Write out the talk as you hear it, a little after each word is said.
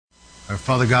Our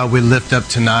Father God, we lift up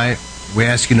tonight. We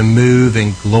ask you to move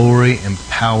in glory and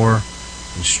power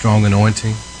and strong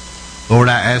anointing. Lord,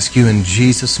 I ask you in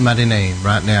Jesus' mighty name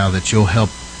right now that you'll help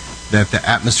that the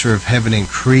atmosphere of heaven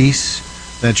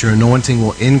increase, that your anointing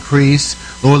will increase.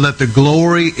 Lord, let the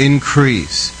glory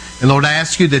increase. And Lord, I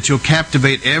ask you that you'll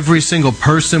captivate every single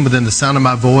person within the sound of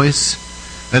my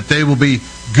voice, that they will be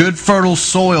good, fertile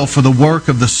soil for the work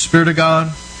of the Spirit of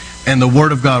God and the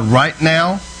Word of God right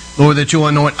now. Lord, that you'll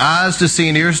anoint eyes to see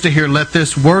and ears to hear. Let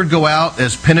this word go out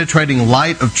as penetrating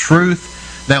light of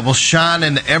truth that will shine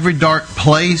into every dark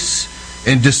place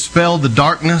and dispel the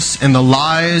darkness and the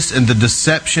lies and the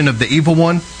deception of the evil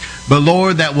one. But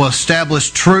Lord, that will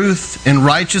establish truth and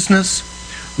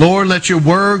righteousness. Lord, let your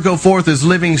word go forth as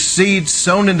living seed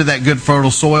sown into that good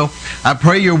fertile soil. I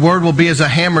pray your word will be as a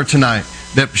hammer tonight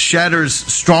that shatters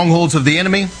strongholds of the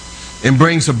enemy and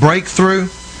brings a breakthrough.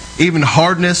 Even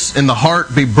hardness in the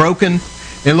heart be broken.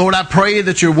 And Lord, I pray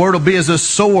that your word will be as a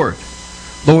sword,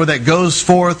 Lord, that goes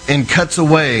forth and cuts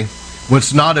away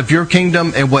what's not of your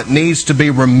kingdom and what needs to be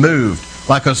removed,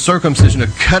 like a circumcision, a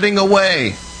cutting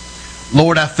away.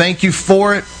 Lord, I thank you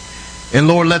for it. And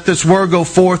Lord, let this word go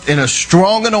forth in a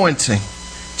strong anointing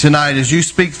tonight as you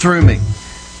speak through me.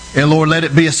 And Lord, let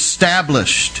it be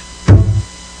established.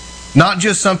 Not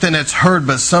just something that's heard,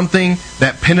 but something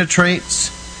that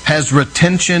penetrates, has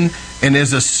retention, and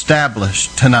is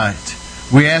established tonight.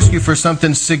 We ask you for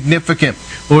something significant,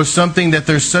 Lord, something that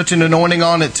there's such an anointing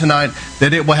on it tonight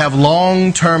that it will have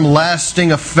long-term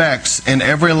lasting effects in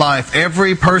every life,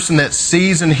 every person that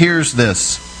sees and hears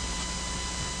this.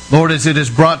 Lord, as it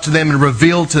is brought to them and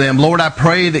revealed to them, Lord, I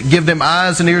pray that give them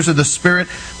eyes and ears of the Spirit,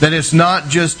 that it's not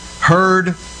just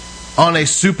heard on a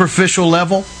superficial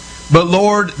level, but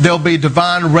Lord, there'll be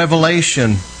divine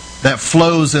revelation that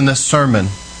flows in this sermon,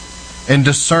 and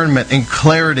discernment and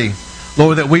clarity.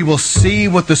 Lord, that we will see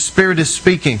what the Spirit is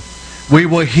speaking. We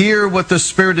will hear what the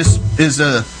Spirit is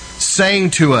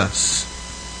saying to us.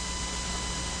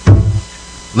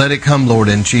 Let it come, Lord,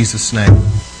 in Jesus' name.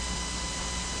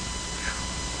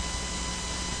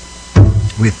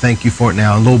 We thank you for it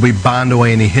now. And Lord, we bind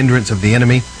away any hindrance of the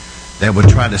enemy that would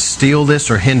try to steal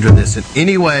this or hinder this in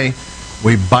any way.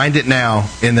 We bind it now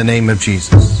in the name of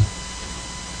Jesus.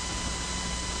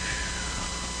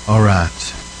 All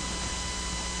right.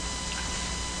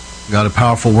 Got a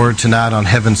powerful word tonight on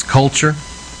heaven's culture.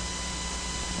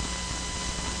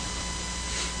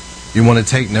 You want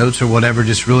to take notes or whatever,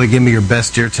 just really give me your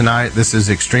best ear tonight. This is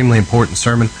an extremely important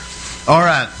sermon. All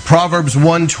right, Proverbs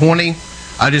 1:20.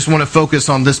 I just want to focus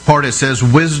on this part. It says,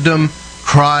 wisdom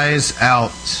cries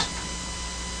out.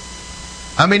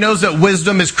 How many knows that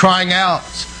wisdom is crying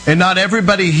out? And not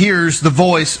everybody hears the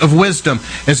voice of wisdom.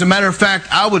 As a matter of fact,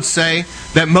 I would say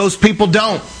that most people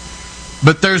don't.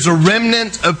 But there's a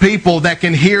remnant of people that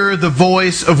can hear the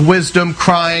voice of wisdom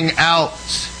crying out.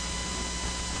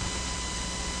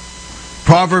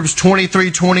 Proverbs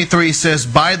 23:23 says,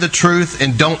 buy the truth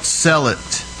and don't sell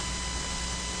it.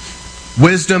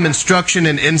 Wisdom, instruction,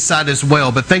 and insight as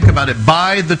well. But think about it.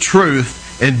 Buy the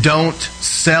truth and don't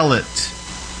sell it.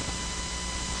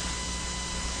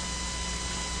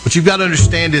 What you've got to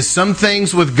understand is some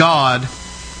things with God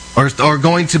are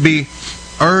going to be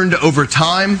earned over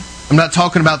time. I'm not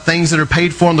talking about things that are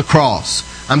paid for on the cross.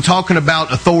 I'm talking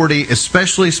about authority,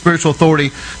 especially spiritual authority,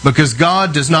 because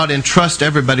God does not entrust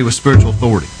everybody with spiritual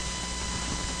authority.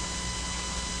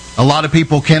 A lot of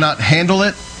people cannot handle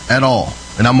it at all,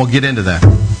 and I'm going to get into that.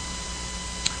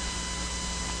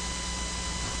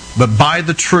 But buy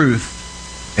the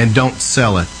truth and don't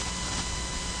sell it.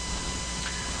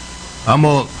 I'm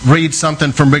going to read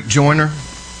something from Rick Joyner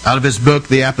out of his book,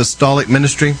 The Apostolic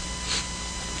Ministry.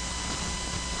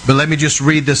 But let me just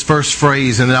read this first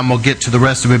phrase and then I'm going to get to the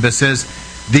rest of it. But it says,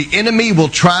 the enemy will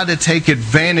try to take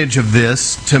advantage of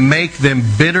this to make them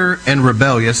bitter and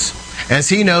rebellious, as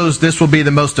he knows this will be the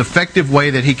most effective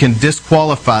way that he can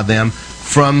disqualify them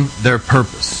from their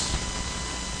purpose.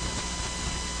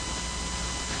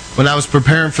 When I was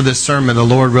preparing for this sermon, the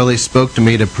Lord really spoke to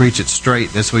me to preach it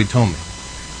straight. That's what he told me.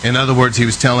 In other words, he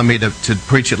was telling me to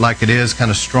preach it like it is,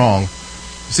 kind of strong.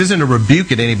 This isn't a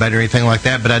rebuke at anybody or anything like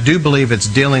that, but I do believe it's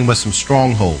dealing with some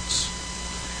strongholds.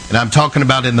 And I'm talking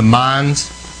about in the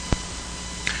minds.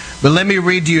 But let me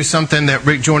read to you something that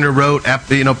Rick Joyner wrote,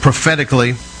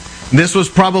 prophetically. This was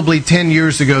probably 10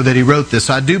 years ago that he wrote this.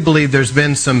 So I do believe there's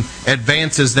been some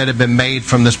advances that have been made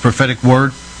from this prophetic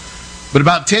word. But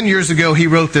about 10 years ago, he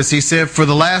wrote this. He said, for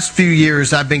the last few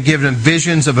years, I've been given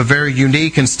visions of a very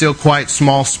unique and still quite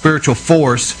small spiritual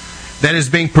force that is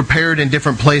being prepared in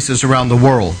different places around the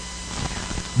world.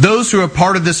 Those who are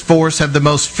part of this force have the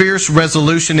most fierce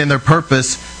resolution in their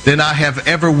purpose than I have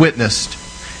ever witnessed.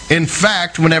 In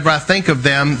fact, whenever I think of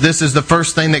them, this is the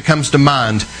first thing that comes to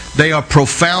mind. They are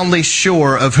profoundly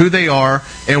sure of who they are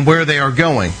and where they are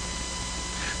going.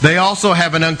 They also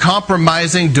have an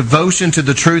uncompromising devotion to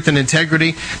the truth and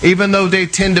integrity. Even though they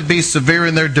tend to be severe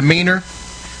in their demeanor,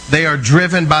 they are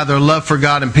driven by their love for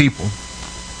God and people.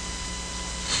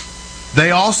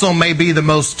 They also may be the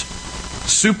most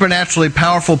supernaturally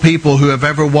powerful people who have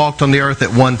ever walked on the earth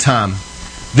at one time.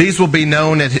 These will be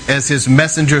known as His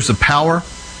messengers of power,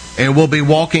 and will be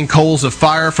walking coals of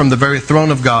fire from the very throne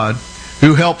of God,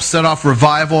 who help set off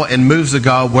revival and moves of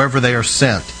God wherever they are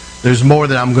sent. There's more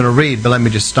that I'm going to read, but let me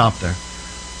just stop there.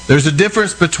 There's a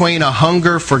difference between a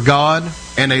hunger for God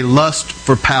and a lust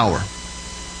for power.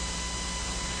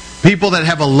 People that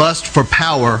have a lust for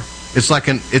power, it's like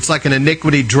an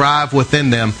iniquity drive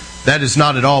within them. That is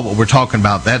not at all what we're talking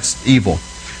about. That's evil.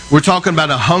 We're talking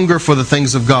about a hunger for the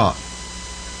things of God.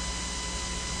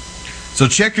 So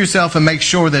check yourself and make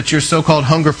sure that your so-called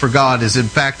hunger for God is in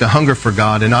fact a hunger for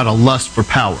God and not a lust for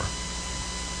power.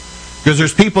 Because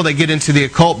there's people that get into the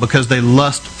occult because they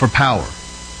lust for power.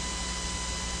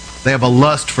 They have a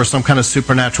lust for some kind of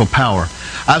supernatural power.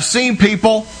 I've seen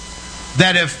people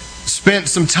that have spent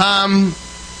some time,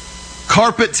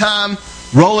 carpet time,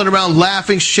 rolling around,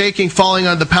 laughing, shaking, falling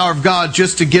under the power of God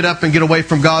just to get up and get away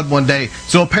from God one day.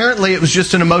 So apparently it was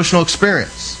just an emotional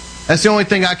experience. That's the only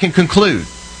thing I can conclude.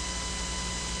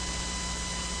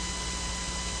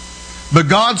 But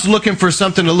God's looking for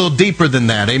something a little deeper than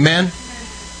that. Amen?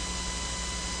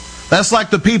 That's like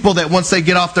the people that once they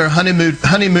get off their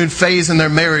honeymoon phase in their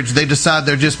marriage, they decide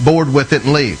they're just bored with it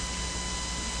and leave.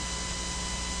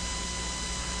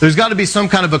 There's got to be some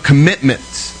kind of a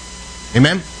commitment.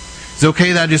 Amen? Is it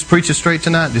okay that I just preach it straight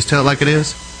tonight? Just tell it like it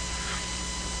is?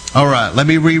 All right, let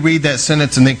me reread that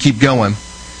sentence and then keep going.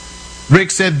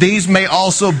 Rick said, these may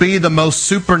also be the most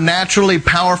supernaturally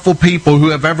powerful people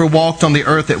who have ever walked on the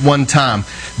earth at one time.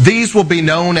 These will be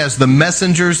known as the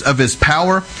messengers of His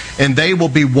power, and they will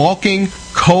be walking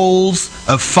coals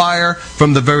of fire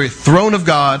from the very throne of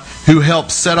God, who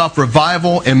helps set off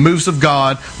revival and moves of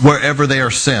God wherever they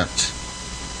are sent.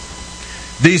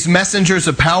 These messengers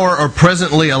of power are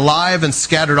presently alive and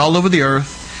scattered all over the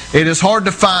earth. It is hard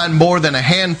to find more than a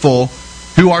handful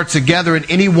who are together in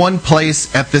any one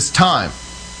place at this time.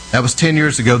 That was 10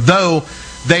 years ago. Though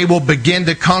they will begin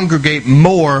to congregate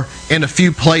more in a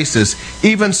few places.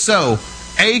 Even so,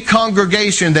 a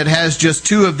congregation that has just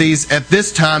two of these at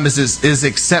this time is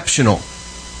exceptional.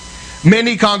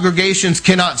 Many congregations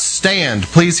cannot stand,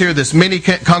 please hear this, many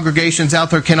congregations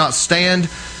out there cannot stand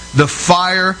the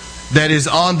fire that is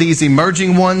on these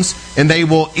emerging ones, and they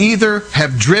will either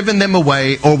have driven them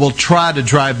away or will try to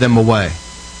drive them away.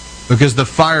 Because the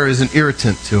fire is an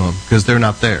irritant to them, because they're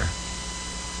not there.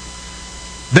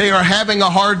 They are having a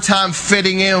hard time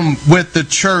fitting in with the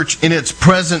church in its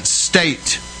present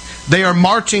state. They are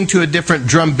marching to a different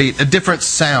drumbeat, a different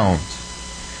sound.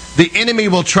 The enemy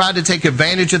will try to take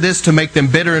advantage of this to make them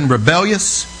bitter and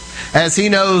rebellious, as he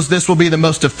knows this will be the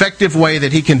most effective way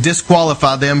that he can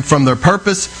disqualify them from their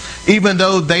purpose. Even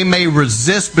though they may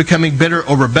resist becoming bitter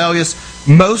or rebellious,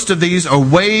 most of these are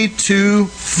way too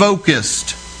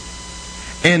focused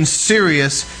and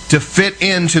serious to fit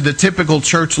into the typical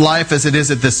church life as it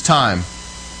is at this time.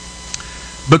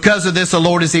 Because of this, the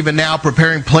Lord is even now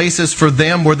preparing places for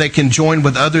them where they can join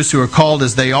with others who are called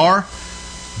as they are.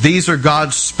 These are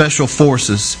God's special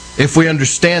forces. If we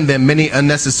understand them, many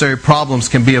unnecessary problems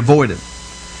can be avoided.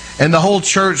 And the whole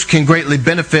church can greatly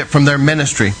benefit from their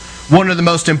ministry. One of the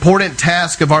most important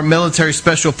tasks of our military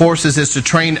special forces is to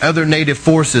train other native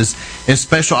forces in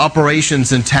special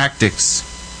operations and tactics.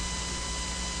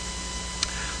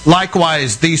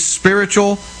 Likewise, these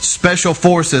spiritual special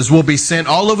forces will be sent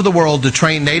all over the world to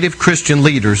train native Christian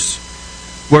leaders,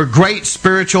 where great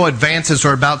spiritual advances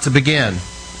are about to begin.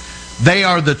 They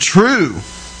are the true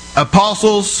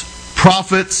apostles,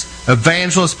 prophets,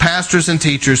 evangelists, pastors, and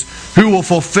teachers who will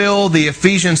fulfill the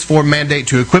Ephesians 4 mandate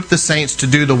to equip the saints to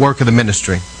do the work of the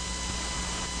ministry.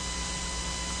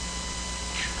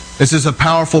 This is a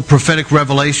powerful prophetic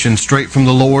revelation straight from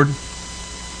the Lord.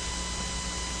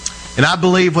 And I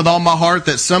believe with all my heart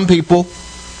that some people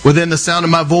within the sound of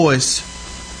my voice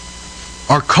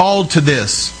are called to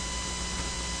this.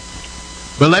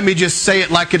 But let me just say it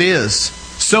like it is.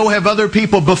 So have other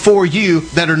people before you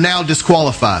that are now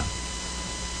disqualified.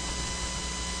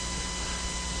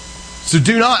 So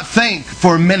do not think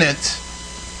for a minute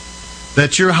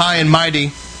that you're high and mighty,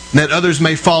 and that others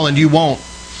may fall and you won't.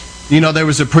 You know, there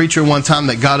was a preacher one time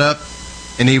that got up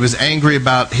and he was angry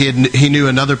about, he knew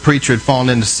another preacher had fallen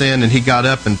into sin, and he got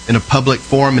up in a public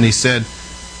forum and he said,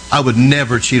 I would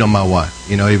never cheat on my wife.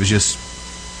 He was just,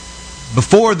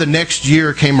 before the next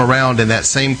year came around and that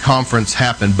same conference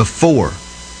happened, before,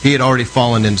 he had already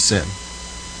fallen into sin.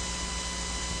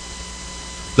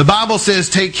 The Bible says,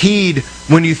 take heed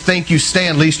when you think you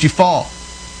stand, lest you fall.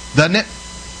 Doesn't it?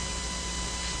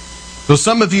 So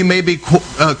some of you may be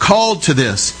called to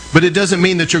this, but it doesn't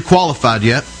mean that you're qualified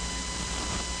yet.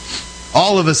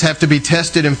 All of us have to be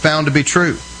tested and found to be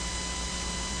true.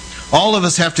 All of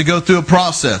us have to go through a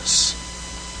process.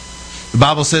 The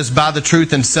Bible says, buy the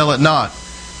truth and sell it not.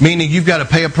 Meaning you've got to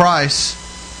pay a price,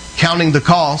 counting the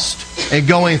cost, and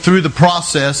going through the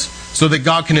process so that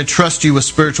God can entrust you with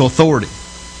spiritual authority.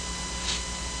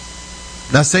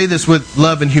 And I say this with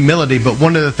love and humility, but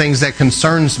one of the things that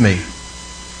concerns me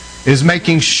is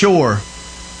making sure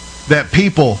that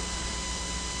people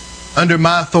under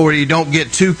my authority don't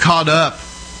get too caught up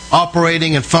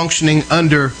operating and functioning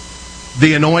under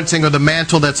the anointing or the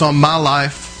mantle that's on my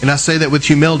life, and I say that with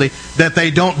humility, that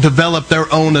they don't develop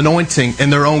their own anointing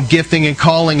and their own gifting and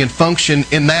calling and function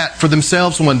in that for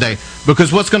themselves one day.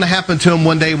 Because what's going to happen to them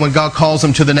one day when God calls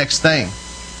them to the next thing?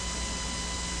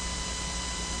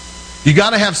 You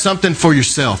got to have something for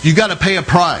yourself. You got to pay a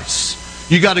price.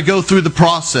 You got to go through the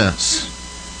process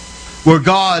where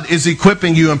God is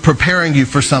equipping you and preparing you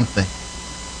for something.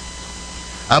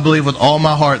 I believe with all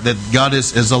my heart that God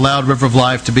has allowed River of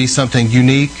Life to be something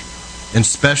unique and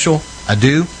special. I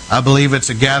do. I believe it's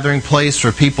a gathering place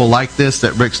for people like this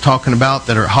that Rick's talking about,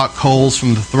 that are hot coals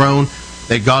from the throne,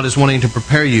 that God is wanting to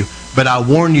prepare you. But I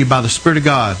warn you by the Spirit of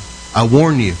God, I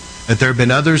warn you that there have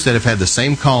been others that have had the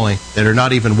same calling that are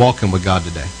not even walking with God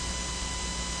today.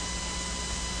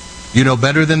 You know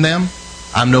better than them.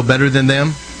 I'm no better than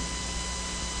them.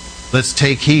 Let's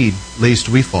take heed, lest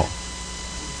we fall.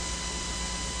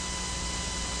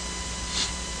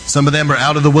 Some of them are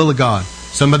out of the will of God.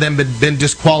 Some of them have been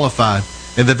disqualified.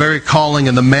 And the very calling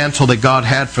and the mantle that God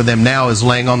had for them now is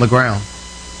laying on the ground.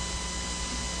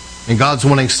 And God's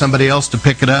wanting somebody else to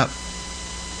pick it up.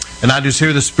 And I just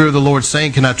hear the Spirit of the Lord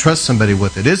saying, can I trust somebody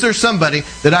with it? Is there somebody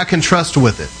that I can trust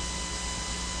with it?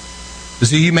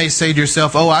 So you may say to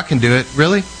yourself, oh, I can do it.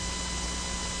 Really?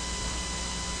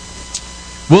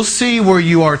 We'll see where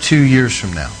you are 2 years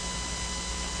from now.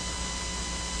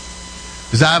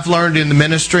 As I've learned in the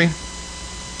ministry,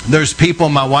 there's people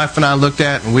my wife and I looked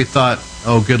at and we thought,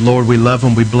 oh, good Lord, we love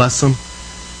them, we bless them.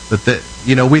 But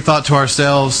we thought to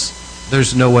ourselves,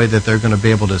 there's no way that they're going to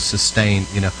be able to sustain,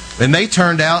 And they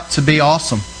turned out to be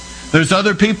awesome. There's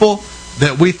other people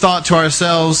that we thought to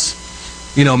ourselves,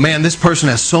 man, this person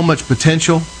has so much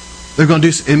potential. They're going to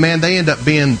do, and man, they end up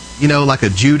being, like a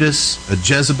Judas, a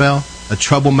Jezebel, a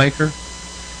troublemaker,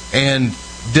 and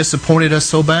disappointed us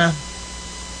so bad.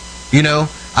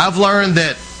 I've learned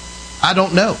that I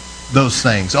don't know those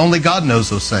things. Only God knows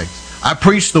those things. I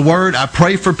preach the word, I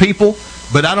pray for people,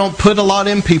 but I don't put a lot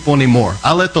in people anymore.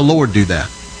 I let the Lord do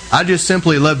that. I just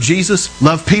simply love Jesus,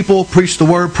 love people, preach the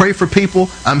word, pray for people.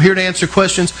 I'm here to answer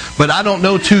questions, but I don't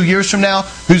know 2 years from now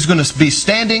who's going to be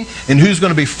standing and who's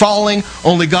going to be falling.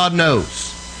 Only God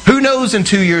knows. Who knows in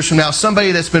 2 years from now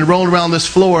somebody that's been rolling around this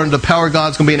floor under the power of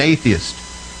God's going to be an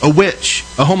atheist, a witch,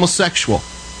 a homosexual,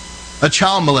 a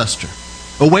child molester,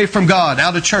 away from God,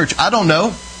 out of church. I don't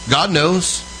know. God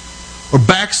knows. Or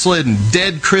backslidden,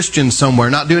 dead Christians somewhere,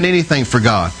 not doing anything for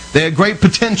God. They had great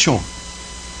potential,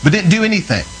 but didn't do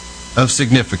anything of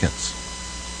significance.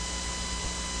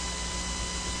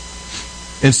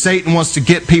 And Satan wants to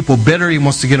get people bitter. He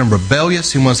wants to get them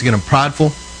rebellious. He wants to get them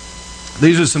prideful.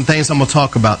 These are some things I'm going to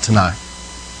talk about tonight.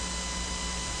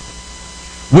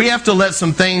 We have to let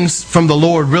some things from the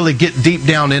Lord really get deep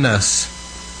down in us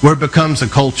where it becomes a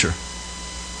culture.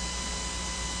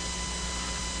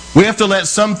 We have to let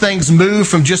some things move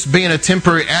from just being a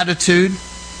temporary attitude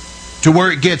to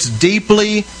where it gets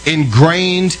deeply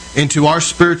ingrained into our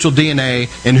spiritual DNA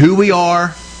and who we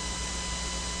are.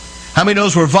 How many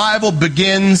knows revival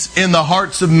begins in the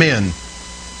hearts of men?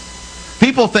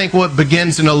 People think it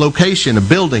begins in a location, a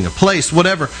building, a place,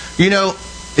 whatever.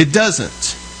 It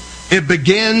doesn't. It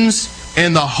begins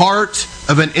in the heart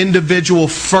of an individual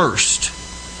first.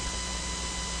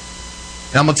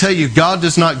 And I'm going to tell you, God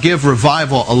does not give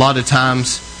revival a lot of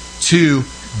times to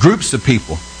groups of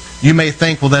people. You may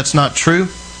think, well, that's not true.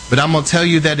 But I'm going to tell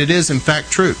you that it is in fact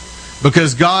true.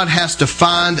 Because God has to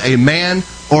find a man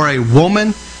or a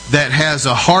woman that has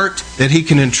a heart that He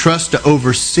can entrust to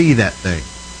oversee that thing.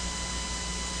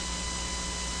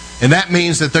 And that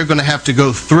means that they're going to have to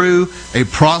go through a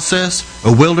process,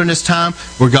 a wilderness time,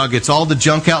 where God gets all the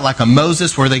junk out, like a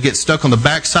Moses, where they get stuck on the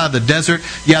backside of the desert.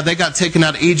 Yeah, they got taken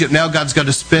out of Egypt. Now God's got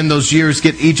to spend those years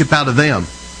get Egypt out of them.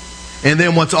 And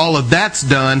then once all of that's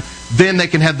done, then they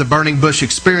can have the burning bush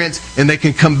experience, and they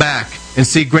can come back and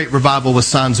see great revival with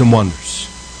signs and wonders.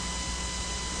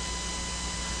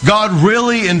 God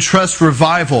really entrusts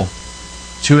revival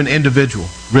to an individual,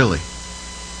 really.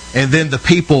 And then the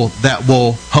people that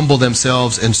will humble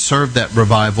themselves and serve that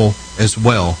revival as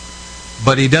well.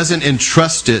 But He doesn't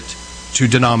entrust it to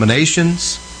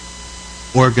denominations,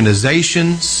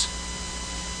 organizations.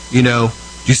 You know,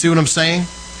 do you see what I'm saying?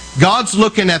 God's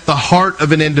looking at the heart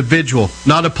of an individual,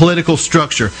 not a political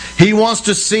structure. He wants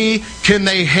to see, can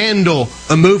they handle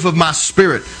a move of my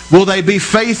Spirit? Will they be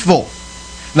faithful?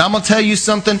 Now I'm going to tell you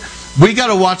something. We got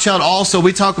to watch out also.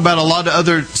 We talk about a lot of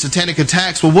other satanic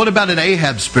attacks. Well, what about an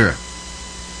Ahab spirit?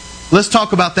 Let's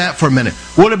talk about that for a minute.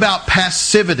 What about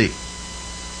passivity?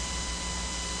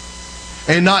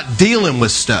 And not dealing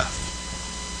with stuff.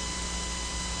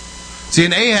 See,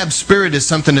 an Ahab spirit is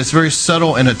something that's very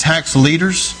subtle and attacks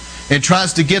leaders and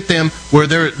tries to get them where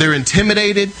they're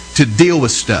intimidated to deal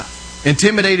with stuff.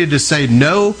 Intimidated to say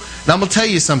no. And I'm going to tell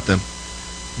you something.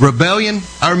 Rebellion,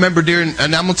 I remember and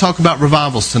I'm going to talk about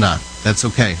revivals tonight. That's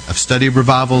okay. I've studied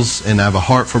revivals and I have a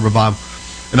heart for revival.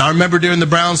 And I remember during the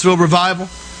Brownsville revival,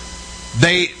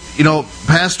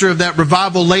 pastor of that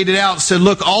revival laid it out and said,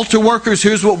 look, altar workers,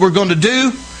 here's what we're going to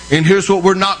do and here's what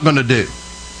we're not going to do.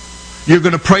 You're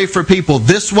going to pray for people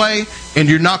this way and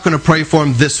you're not going to pray for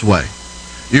them this way.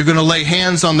 You're going to lay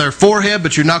hands on their forehead,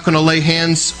 but you're not going to lay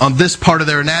hands on this part of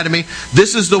their anatomy.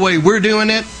 This is the way we're doing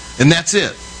it, and that's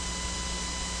it.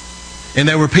 And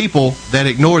there were people that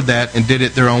ignored that and did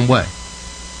it their own way.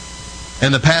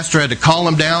 And the pastor had to call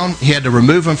them down. He had to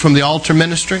remove them from the altar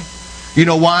ministry. You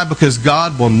know why? Because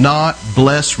God will not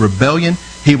bless rebellion.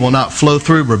 He will not flow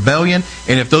through rebellion.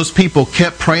 And if those people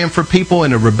kept praying for people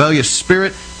in a rebellious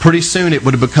spirit, pretty soon it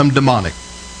would have become demonic.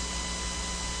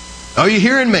 Are you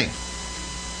hearing me?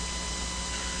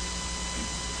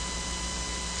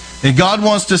 And God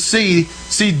wants to see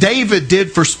David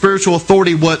did for spiritual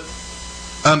authority what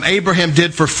Abraham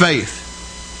did for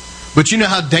faith. But you know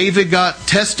how David got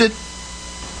tested?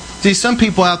 See, some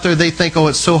people out there, they think, oh,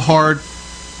 it's so hard.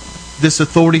 This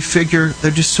authority figure, they're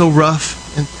just so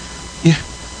rough. And yeah,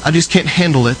 I just can't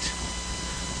handle it.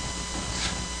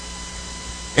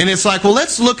 And it's like, well,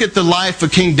 let's look at the life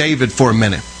of King David for a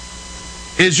minute.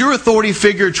 Is your authority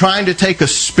figure trying to take a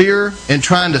spear and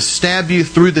trying to stab you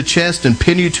through the chest and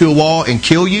pin you to a wall and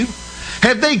kill you?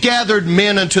 Have they gathered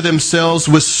men unto themselves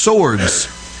with swords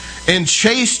and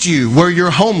chased you where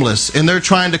you're homeless and they're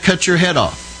trying to cut your head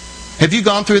off? Have you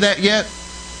gone through that yet?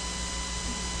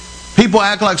 People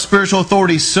act like spiritual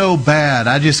authority is so bad.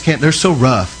 I just can't. They're so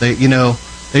rough. They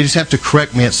just have to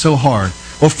correct me. It's so hard.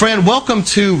 Well, friend, welcome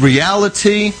to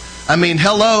reality. I mean,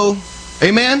 hello.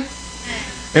 Amen?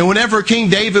 And whenever King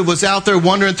David was out there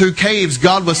wandering through caves,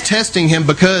 God was testing him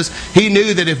because He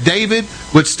knew that if David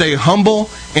would stay humble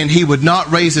and he would not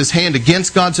raise his hand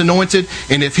against God's anointed,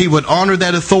 and if he would honor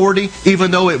that authority,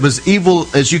 even though it was evil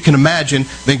as you can imagine,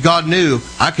 then God knew,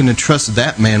 I can entrust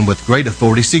that man with great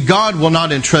authority. See, God will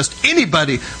not entrust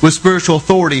anybody with spiritual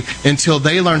authority until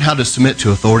they learn how to submit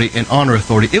to authority and honor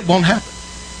authority. It won't happen.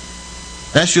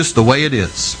 That's just the way it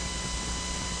is.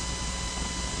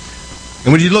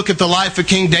 And when you look at the life of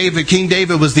King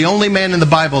David was the only man in the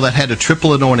Bible that had a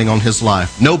triple anointing on his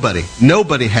life. Nobody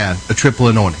had a triple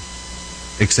anointing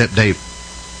except David.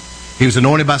 He was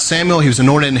anointed by Samuel, he was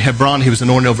anointed in Hebron, he was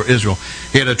anointed over Israel.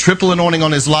 He had a triple anointing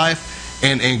on his life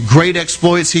and great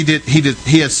exploits. He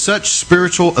had such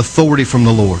spiritual authority from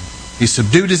the Lord. He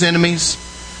subdued his enemies.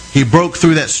 He broke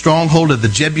through that stronghold of the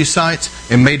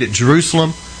Jebusites and made it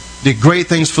Jerusalem. Did great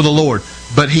things for the Lord.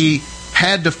 But he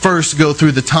had to first go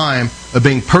through the time of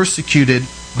being persecuted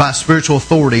by spiritual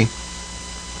authority.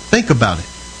 Think about it.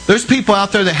 There's people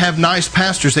out there that have nice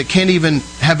pastors that can't even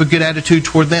have a good attitude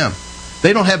toward them.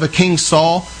 They don't have a King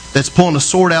Saul that's pulling a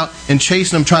sword out and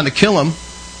chasing them, trying to kill them.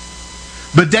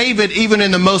 But David, even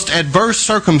in the most adverse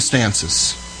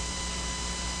circumstances,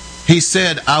 he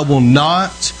said, I will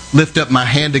not lift up my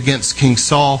hand against King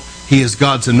Saul. He is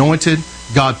God's anointed.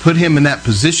 God put him in that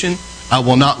position. I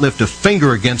will not lift a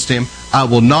finger against him. I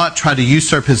will not try to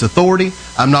usurp his authority.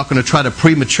 I'm not going to try to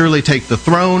prematurely take the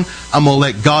throne. I'm going to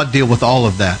let God deal with all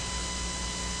of that.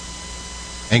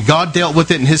 And God dealt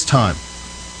with it in His time.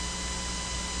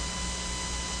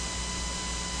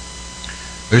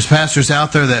 There's pastors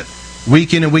out there that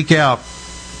week in and week out,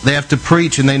 they have to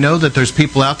preach, and they know that there's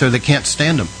people out there that can't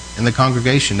stand them in the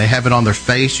congregation. They have it on their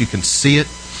face. You can see it.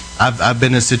 I've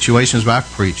been in situations where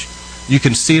I've preached. You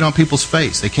can see it on people's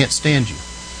face. They can't stand you.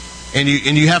 And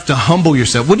you have to humble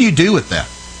yourself. What do you do with that?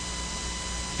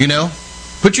 You know?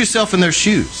 Put yourself in their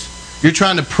shoes. You're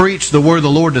trying to preach the word of the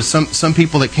Lord to some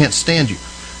people that can't stand you.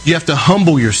 You have to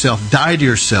humble yourself, die to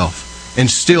yourself, and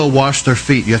still wash their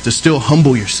feet. You have to still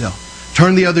humble yourself.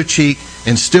 Turn the other cheek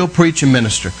and still preach and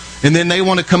minister. And then they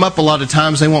want to come up a lot of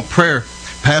times. They want prayer.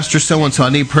 Pastor so-and-so, I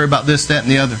need prayer about this, that,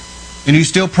 and the other. And you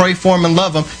still pray for them and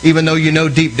love them, even though you know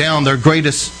deep down their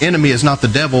greatest enemy is not the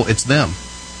devil, it's them.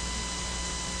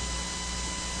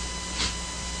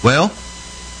 Well,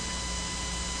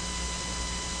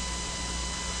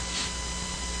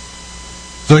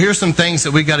 so here's some things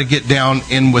that we got to get down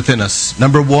in within us.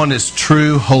 Number one is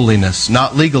true holiness.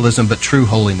 Not legalism, but true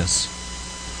holiness.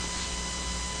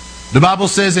 The Bible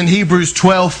says in Hebrews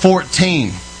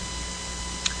 12:14,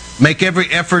 make every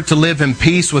effort to live in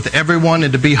peace with everyone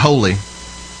and to be holy.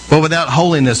 But without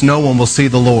holiness, no one will see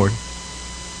the Lord.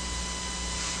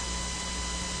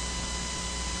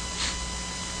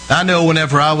 I know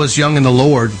whenever I was young in the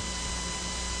Lord,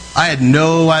 I had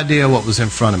no idea what was in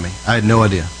front of me. I had no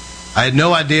idea. I had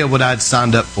no idea what I'd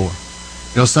signed up for.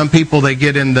 You know, some people, they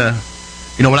get in the...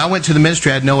 You know, when I went to the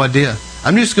ministry, I had no idea.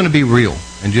 I'm just going to be real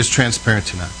and just transparent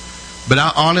tonight. But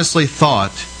I honestly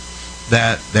thought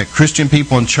that Christian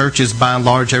people in churches, by and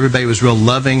large, everybody was real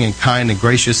loving and kind and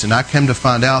gracious. And I came to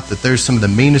find out that there's some of the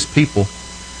meanest people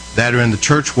that are in the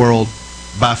church world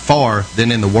by far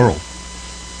than in the world.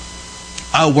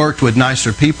 I worked with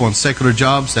nicer people in secular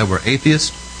jobs that were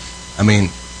atheists. I mean,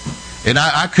 and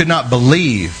I could not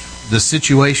believe the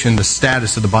situation, the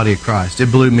status of the body of Christ. It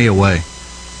blew me away.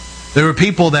 There were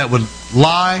people that would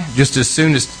lie just as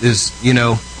soon as you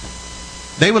know,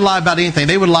 they would lie about anything.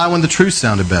 They would lie when the truth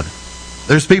sounded better.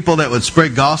 There's people that would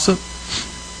spread gossip.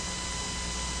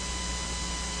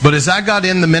 But as I got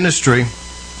in the ministry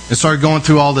and started going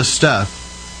through all this stuff,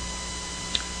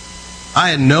 I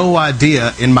had no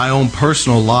idea in my own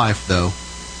personal life, though.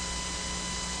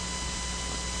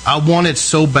 I wanted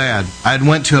so bad. I had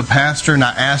went to a pastor and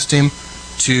I asked him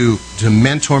to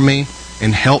mentor me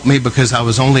and help me because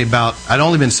I'd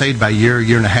only been saved by a year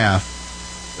and a half.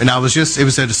 And it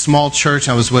was at a small church.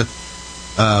 I was with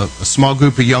a small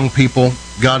group of young people.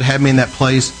 God had me in that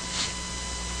place.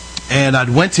 And I'd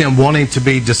went to him wanting to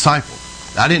be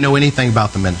discipled. I didn't know anything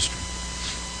about the ministry.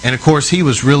 And of course, he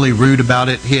was really rude about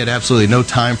it. He had absolutely no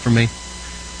time for me.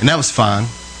 And that was fine.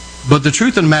 But the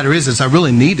truth of the matter is I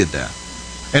really needed that.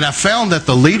 And I found that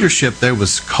the leadership there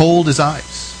was cold as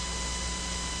ice.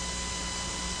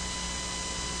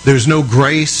 There's no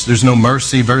grace, there's no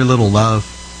mercy, very little love.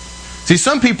 See,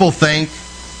 some people think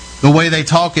the way they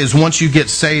talk is once you get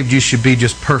saved, you should be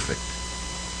just perfect.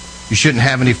 You shouldn't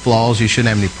have any flaws, you shouldn't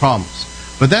have any problems.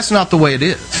 But that's not the way it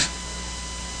is.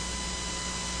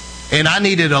 And I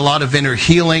needed a lot of inner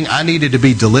healing. I needed to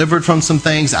be delivered from some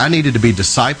things. I needed to be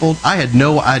discipled. I had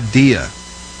no idea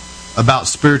about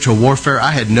spiritual warfare.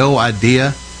 I had no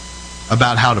idea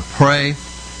about how to pray.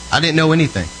 I didn't know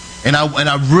anything. And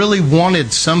I really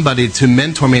wanted somebody to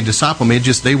mentor me and disciple me.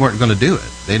 Just they weren't going to do it.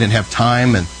 They didn't have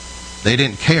time and they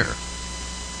didn't care.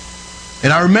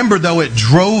 And I remember, though, it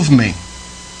drove me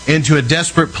into a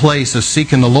desperate place of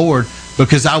seeking the Lord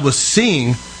because I was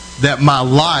seeing that my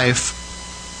life,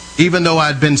 even though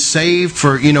I'd been saved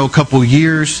for, a couple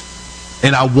years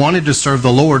and I wanted to serve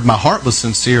the Lord, my heart was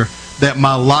sincere, that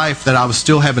my life, that I was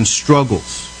still having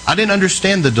struggles. I didn't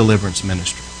understand the deliverance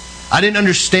ministry. I didn't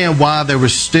understand why there were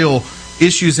still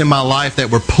issues in my life that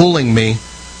were pulling me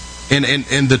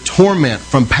and the torment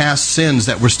from past sins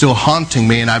that were still haunting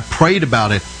me. And I prayed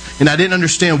about it. And I didn't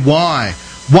understand why.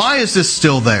 Why is this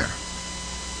still there?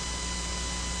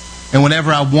 And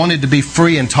whenever I wanted to be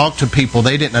free and talk to people,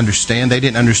 they didn't understand. They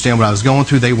didn't understand what I was going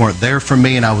through. They weren't there for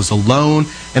me. And I was alone.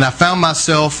 And I found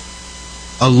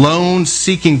myself alone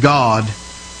seeking God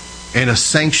in a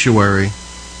sanctuary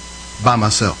by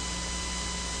myself.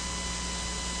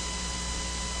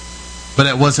 But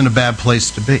it wasn't a bad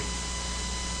place to be.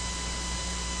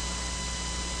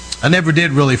 I never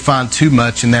did really find too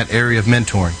much in that area of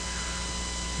mentoring.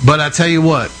 But I tell you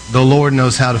what, the Lord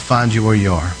knows how to find you where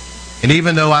you are. And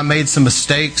even though I made some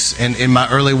mistakes in my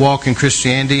early walk in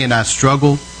Christianity and I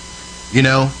struggled,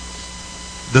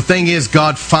 the thing is,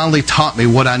 God finally taught me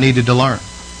what I needed to learn.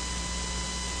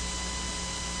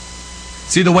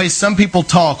 See, the way some people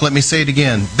talk, let me say it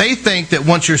again, they think that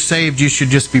once you're saved, you should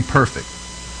just be perfect.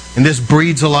 And this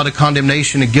breeds a lot of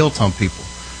condemnation and guilt on people.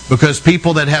 Because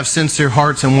people that have sincere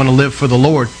hearts and want to live for the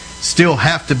Lord still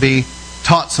have to be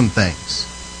taught some things.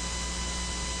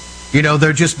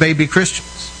 They're just baby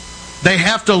Christians. They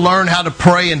have to learn how to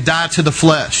pray and die to the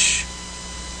flesh.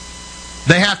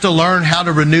 They have to learn how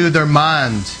to renew their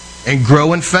mind and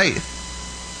grow in faith.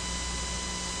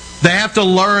 They have to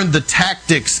learn the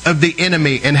tactics of the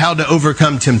enemy and how to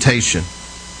overcome temptation.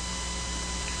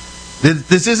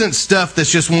 This isn't stuff that's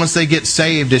just once they get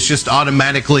saved, it's just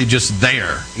automatically just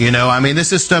there.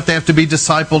 This is stuff they have to be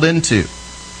discipled into.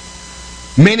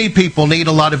 Many people need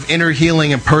a lot of inner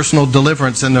healing and personal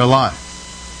deliverance in their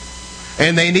life.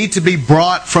 And they need to be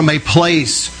brought from a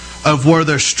place of where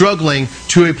they're struggling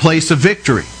to a place of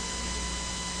victory.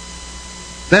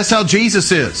 That's how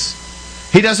Jesus is.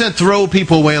 He doesn't throw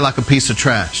people away like a piece of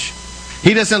trash.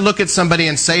 He doesn't look at somebody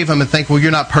and save them and think, well,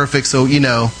 you're not perfect, so,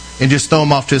 and just throw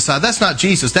them off to the side. That's not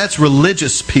Jesus. That's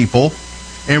religious people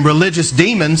and religious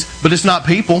demons, but it's not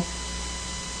people.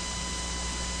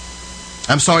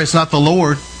 I'm sorry, it's not the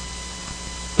Lord.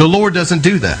 The Lord doesn't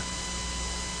do that.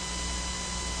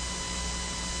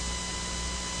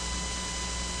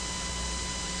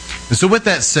 And so with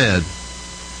that said,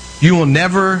 you will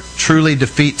never truly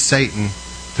defeat Satan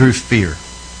through fear.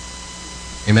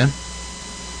 Amen?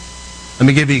 Let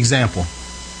me give you an example.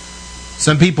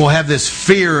 Some people have this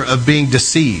fear of being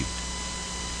deceived.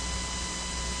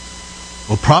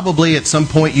 Well, probably at some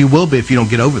point you will be if you don't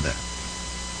get over that.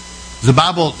 The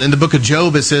Bible, in the book of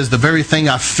Job, it says, the very thing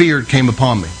I feared came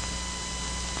upon me.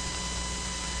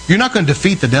 You're not going to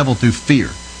defeat the devil through fear.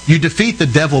 You defeat the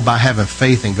devil by having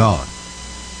faith in God.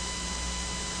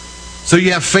 So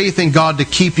you have faith in God to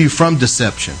keep you from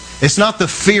deception. It's not the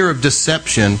fear of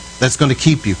deception that's going to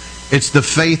keep you. It's the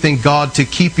faith in God to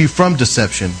keep you from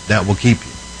deception that will keep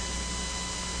you.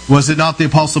 Was it not the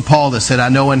Apostle Paul that said, I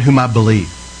know in whom I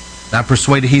believe, and I'm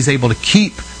persuaded He's able to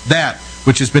keep that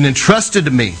which has been entrusted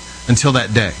to me until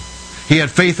that day. He had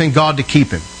faith in God to keep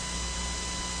him.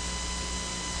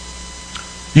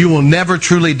 You will never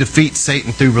truly defeat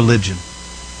Satan through religion.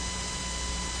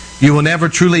 You will never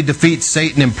truly defeat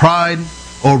Satan in pride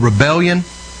or rebellion.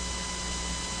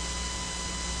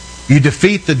 You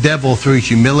defeat the devil through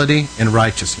humility and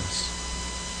righteousness.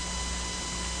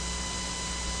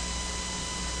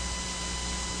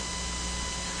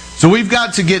 So we've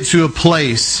got to get to a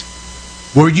place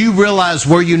where you realize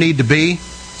where you need to be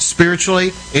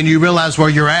spiritually and you realize where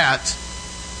you're at,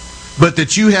 but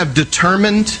that you have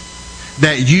determined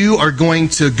that you are going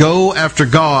to go after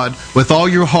God with all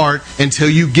your heart until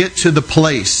you get to the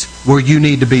place where you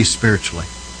need to be spiritually.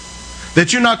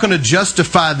 That you're not going to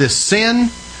justify this sin,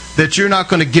 that you're not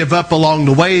going to give up along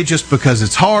the way just because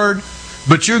it's hard,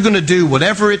 but you're going to do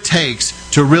whatever it takes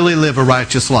to really live a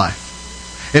righteous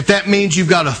life. If that means you've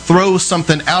got to throw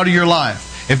something out of your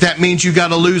life, if that means you've got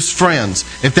to lose friends,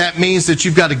 if that means that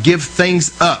you've got to give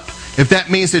things up, if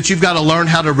that means that you've got to learn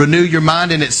how to renew your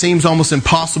mind and it seems almost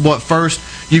impossible at first,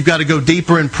 you've got to go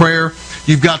deeper in prayer,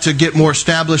 you've got to get more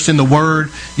established in the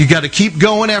Word, you've got to keep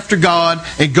going after God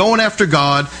and going after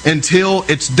God until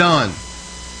it's done.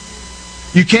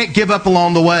 You can't give up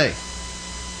along the way.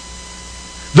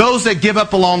 Those that give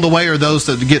up along the way are those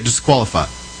that get disqualified.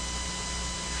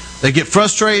 They get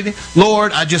frustrated.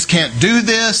 Lord, I just can't do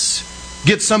this.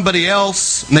 Get somebody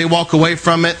else. And they walk away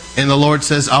from it. And the Lord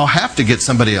says, I'll have to get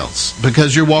somebody else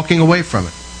because you're walking away from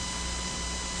it.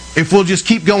 If we'll just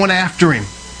keep going after Him.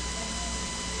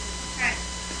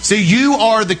 See, you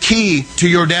are the key to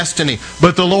your destiny,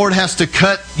 but the Lord has to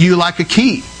cut you like a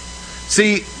key.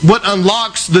 See, what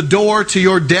unlocks the door to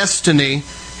your destiny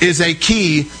is a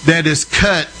key that is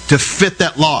cut to fit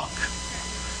that lock.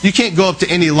 You can't go up to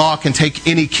any lock and take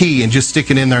any key and just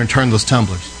stick it in there and turn those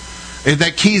tumblers.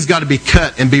 That key's got to be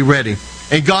cut and be ready.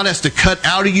 And God has to cut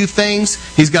out of you things.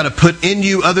 He's got to put in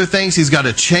you other things. He's got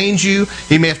to change you.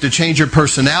 He may have to change your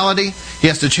personality. He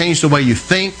has to change the way you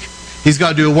think. He's got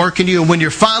to do a work in you. And when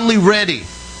you're finally ready,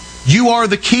 you are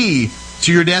the key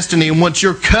to your destiny. And once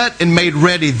you're cut and made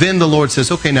ready, then the Lord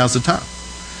says, okay, now's the time.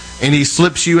 And He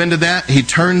slips you into that. He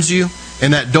turns you.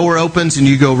 And that door opens and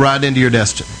you go right into your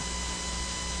destiny.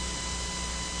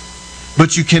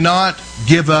 But you cannot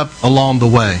give up along the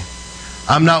way.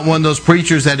 I'm not one of those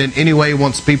preachers that in any way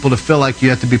wants people to feel like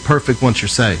you have to be perfect once you're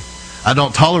saved. I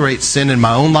don't tolerate sin in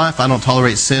my own life. I don't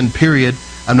tolerate sin, period.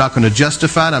 I'm not going to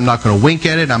justify it. I'm not going to wink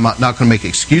at it. I'm not going to make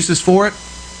excuses for it.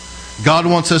 God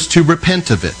wants us to repent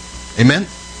of it. Amen?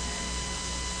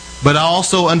 But I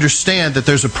also understand that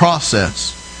there's a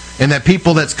process. And that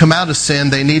people that's come out of sin,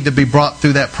 they need to be brought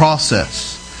through that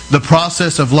process. The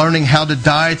process of learning how to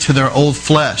die to their old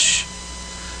flesh.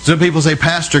 Some people say,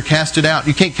 Pastor, cast it out.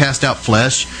 You can't cast out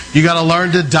flesh. You got to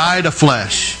learn to die to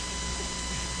flesh.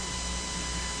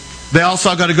 They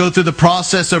also got to go through the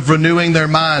process of renewing their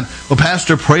mind. Well,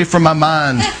 Pastor, pray for my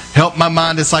mind. Help my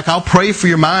mind. It's like, I'll pray for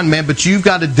your mind, man, but you've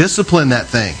got to discipline that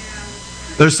thing.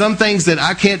 There's some things that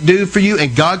I can't do for you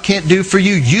and God can't do for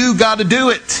you. You got to do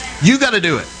it. You got to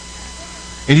do it.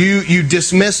 And you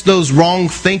dismiss those wrong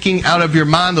thinking out of your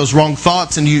mind, those wrong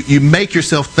thoughts, and you make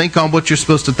yourself think on what you're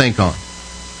supposed to think on.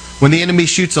 When the enemy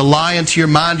shoots a lie into your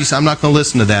mind, you say, I'm not going to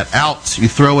listen to that. Out. You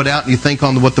throw it out and you think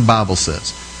on what the Bible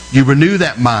says. You renew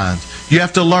that mind. You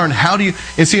have to learn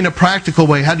and see in a practical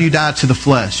way, how do you die to the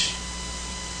flesh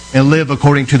and live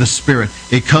according to the Spirit?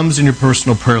 It comes in your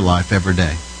personal prayer life every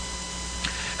day.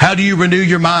 How do you renew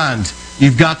your mind?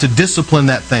 You've got to discipline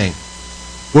that thing.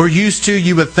 We're used to,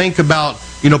 you would think about,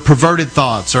 perverted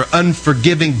thoughts or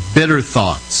unforgiving, bitter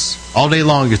thoughts. All day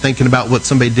long you're thinking about what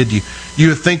somebody did to you.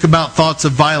 You think about thoughts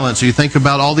of violence, or you think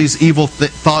about all these evil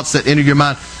thoughts that enter your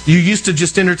mind. You used to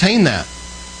just entertain that.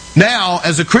 Now,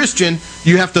 as a Christian,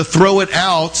 you have to throw it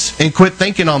out and quit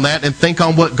thinking on that and think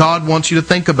on what God wants you to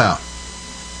think about.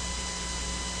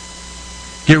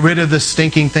 Get rid of the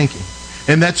stinking thinking.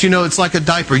 And that's, it's like a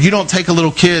diaper. You don't take a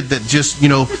little kid that just,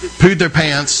 pooed their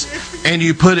pants and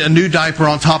you put a new diaper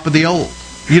on top of the old.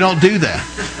 You don't do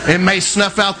that. It may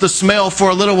snuff out the smell for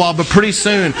a little while, but pretty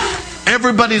soon,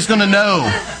 everybody's going to know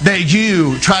that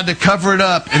you tried to cover it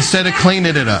up instead of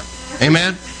cleaning it up.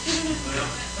 Amen?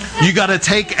 You got to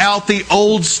take out the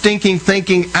old stinking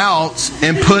thinking out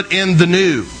and put in the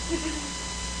new.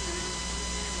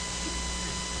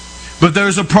 But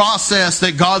there's a process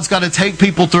that God's got to take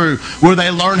people through where they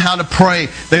learn how to pray.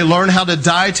 They learn how to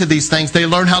die to these things. They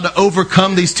learn how to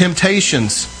overcome these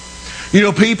temptations.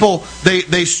 People,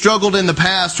 they struggled in the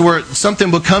past where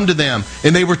something would come to them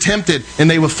and they were tempted and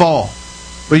they would fall.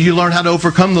 But you learn how to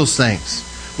overcome those things.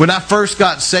 When I first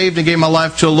got saved and gave my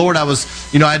life to the Lord, I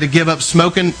had to give up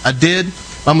smoking. I did.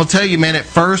 I'm going to tell you, man, at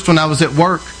first when I was at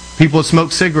work, people would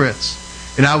smoke cigarettes.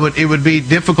 And it would be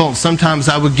difficult. Sometimes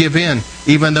I would give in,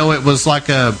 even though it was like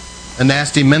a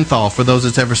nasty menthol. For those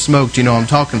that's ever smoked, you know what I'm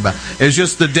talking about. It was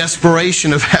just the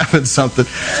desperation of having something.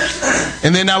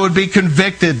 And then I would be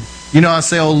convicted. I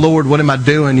say, oh Lord, what am I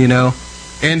doing,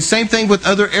 And same thing with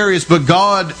other areas. But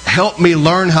God helped me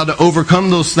learn how to overcome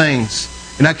those things.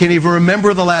 And I can't even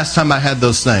remember the last time I had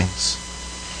those things.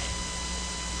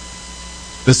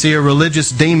 But see, a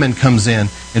religious demon comes in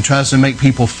and tries to make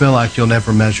people feel like you'll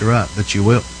never measure up, but you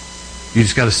will. You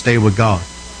just got to stay with God.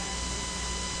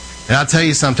 And I'll tell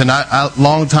you something, a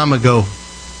long time ago,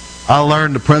 I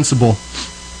learned the principle.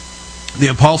 The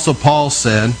Apostle Paul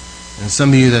said, and some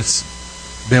of you that's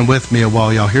been with me a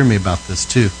while, y'all hear me about this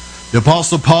too. The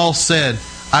Apostle Paul said,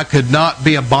 I could not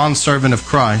be a bondservant of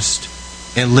Christ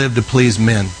and live to please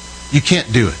men. You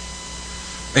can't do it.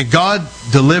 And God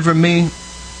delivered me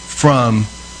from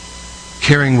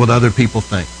caring what other people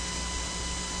think.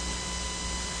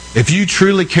 If you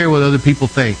truly care what other people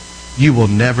think, you will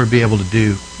never be able to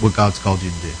do what God's called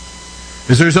you to do.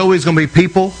 Because there's always going to be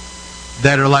people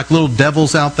that are like little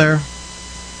devils out there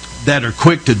that are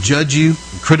quick to judge you,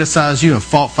 and criticize you, and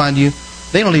fault find you.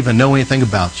 They don't even know anything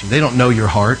about you. They don't know your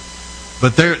heart.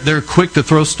 But they're quick to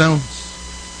throw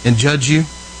stones and judge you.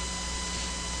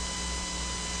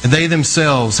 And they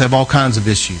themselves have all kinds of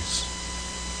issues.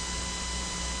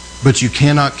 But you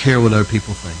cannot care what other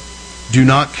people think. Do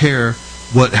not care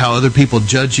how other people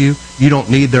judge you. You don't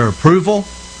need their approval.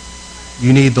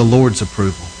 You need the Lord's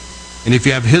approval. And if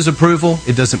you have His approval,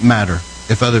 it doesn't matter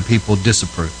if other people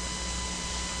disapprove.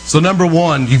 So number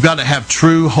one, you've got to have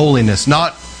true holiness.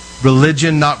 Not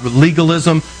religion, not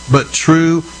legalism, but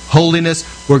true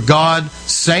holiness where God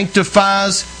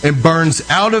sanctifies and burns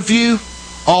out of you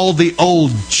all the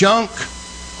old junk,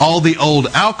 all the old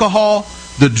alcohol,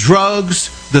 the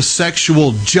drugs, the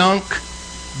sexual junk,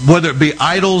 whether it be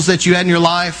idols that you had in your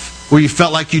life, where you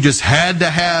felt like you just had to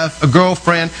have a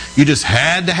girlfriend, you just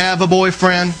had to have a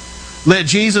boyfriend. Let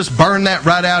Jesus burn that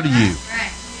right out of you.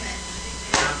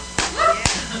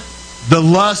 The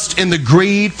lust and the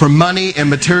greed for money and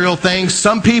material things.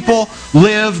 Some people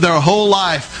live their whole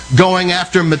life going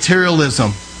after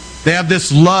materialism. They have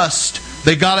this lust.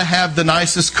 They got to have the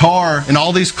nicest car and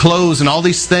all these clothes and all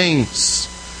these things.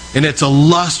 And it's a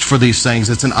lust for these things.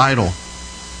 It's an idol.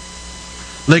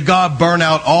 Let God burn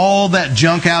out all that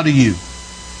junk out of you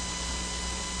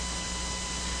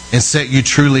and set you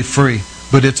truly free.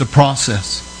 But it's a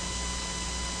process.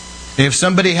 If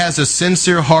somebody has a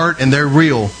sincere heart and they're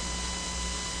real,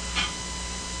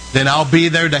 then I'll be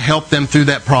there to help them through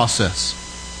that process.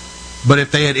 But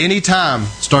if they at any time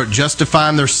start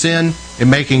justifying their sin and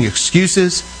making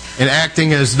excuses and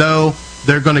acting as though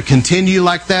they're going to continue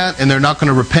like that and they're not going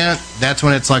to repent, that's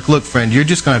when it's like, look, friend, you're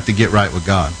just going to have to get right with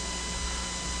God.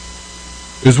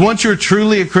 Because once you're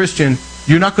truly a Christian,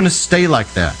 you're not going to stay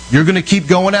like that. You're going to keep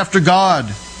going after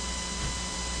God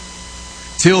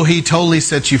till He totally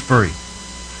sets you free.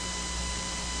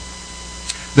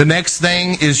 The next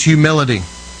thing is humility.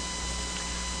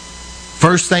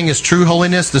 First thing is true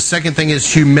holiness. The second thing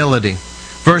is humility.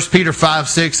 1 Peter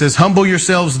 5:6 says, "Humble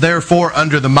yourselves therefore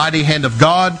under the mighty hand of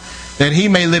God, that He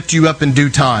may lift you up in due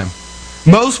time."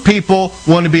 Most people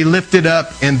want to be lifted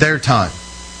up in their time,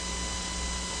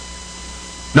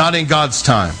 not in God's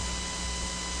time.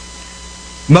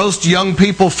 Most young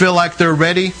people feel like they're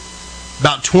ready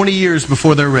about 20 years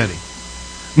before they're ready.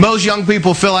 Most young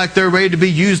people feel like they're ready to be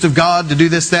used of God to do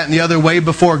this, that, and the other way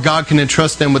before God can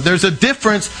entrust them with. There's a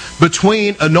difference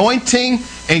between anointing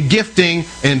and gifting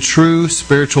and true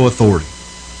spiritual authority.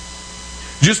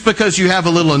 Just because you have a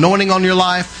little anointing on your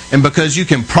life and because you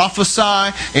can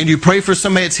prophesy and you pray for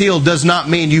somebody that's healed does not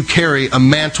mean you carry a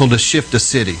mantle to shift a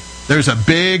city. There's a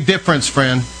big difference,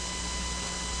 friend.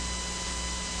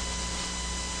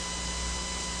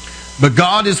 But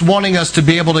God is wanting us to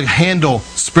be able to handle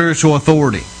spiritual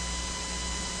authority.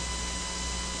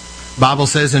 The Bible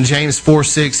says in James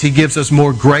 4:6, He gives us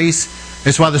more grace.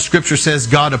 That's why the Scripture says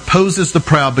God opposes the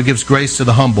proud but gives grace to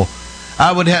the humble.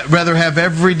 I would rather have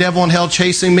every devil in hell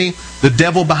chasing me, the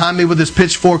devil behind me with his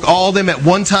pitchfork, all of them at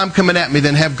one time coming at me,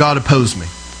 than have God oppose me.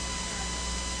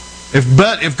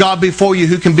 But if God be for you,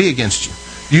 who can be against you?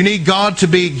 You need God to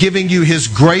be giving you His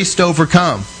grace to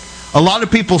overcome. A lot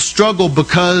of people struggle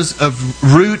because of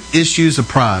root issues of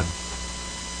pride.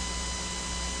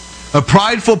 A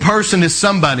prideful person is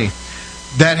somebody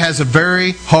that has a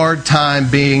very hard time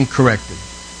being corrected.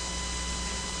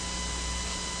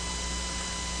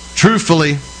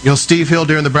 Truthfully, Steve Hill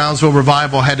during the Brownsville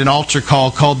Revival had an altar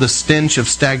call called The Stench of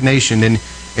Stagnation,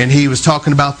 and he was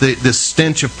talking about the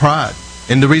stench of pride.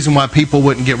 And the reason why people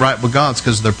wouldn't get right with God is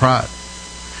because of their pride.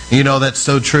 You know, that's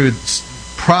so true.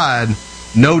 Pride,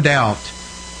 no doubt,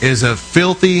 is a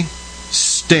filthy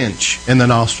stench in the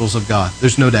nostrils of God.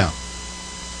 There's no doubt.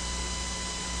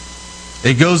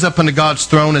 It goes up into God's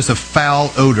throne as a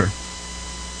foul odor.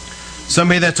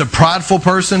 Somebody that's a prideful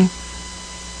person,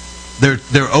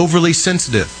 they're overly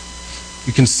sensitive.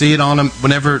 You can see it on them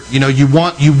whenever, you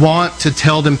want to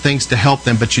tell them things to help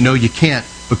them, but you can't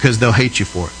because they'll hate you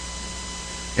for it.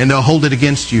 And they'll hold it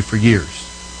against you for years.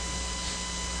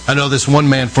 I know this one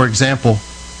man, for example,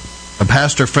 a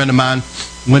pastor friend of mine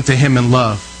went to him in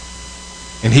love.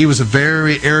 And he was a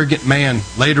very arrogant man.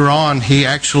 Later on, he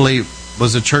actually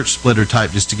was a church splitter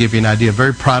type, just to give you an idea. A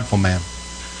very prideful man.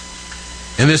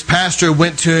 And this pastor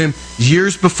went to him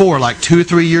years before, like 2 or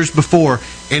 3 years before,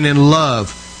 and in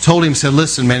love, told him, said,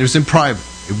 listen, man, it was in private.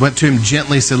 He went to him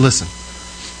gently and said, listen,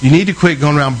 you need to quit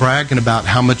going around bragging about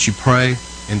how much you pray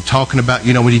and talking about,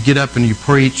 when you get up and you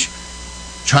preach,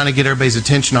 trying to get everybody's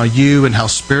attention on you and how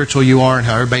spiritual you are and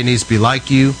how everybody needs to be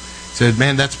like you. He said,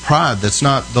 man, that's pride. That's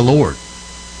not the Lord.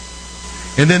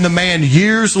 And then the man,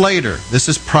 years later, this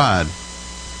is pride,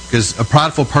 because a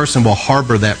prideful person will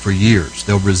harbor that for years.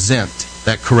 They'll resent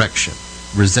that correction,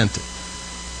 resent it.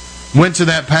 Went to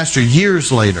that pastor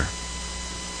years later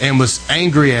and was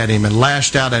angry at him and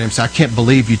lashed out at him, said, I can't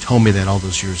believe you told me that all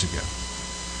those years ago.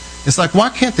 It's like, why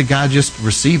can't the guy just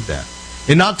receive that?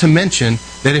 And not to mention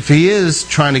that if he is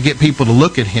trying to get people to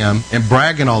look at him and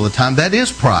bragging all the time, that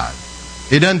is pride.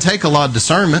 It doesn't take a lot of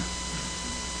discernment.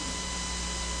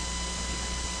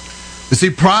 You see,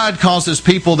 pride causes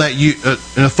people that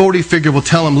an authority figure will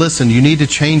tell them, listen, you need to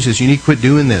change this, you need to quit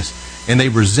doing this. And they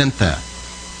resent that.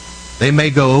 They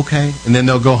may go, okay, and then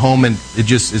they'll go home and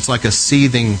it's like a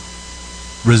seething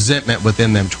resentment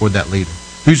within them toward that leader,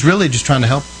 who's really just trying to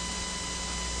help.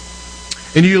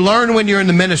 And you learn when you're in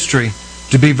the ministry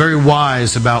to be very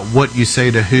wise about what you say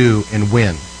to who and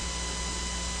when.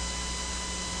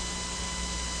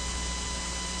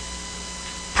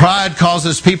 Pride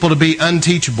causes people to be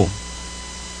unteachable.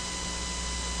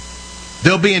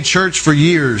 They'll be in church for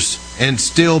years and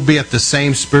still be at the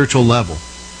same spiritual level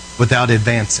without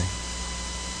advancing.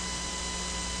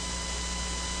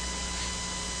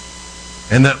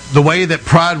 And the way that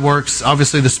pride works,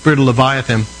 obviously the spirit of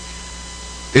Leviathan,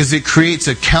 is it creates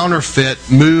a counterfeit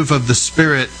move of the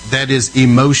Spirit that is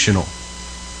emotional.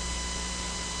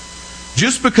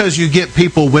 Just because you get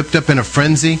people whipped up in a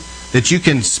frenzy, that you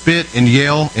can spit and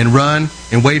yell and run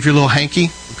and wave your little hanky,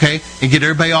 okay, and get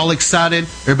everybody all excited,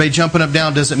 everybody jumping up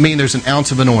down, doesn't mean there's an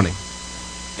ounce of anointing.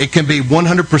 It can be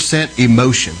 100%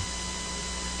 emotion.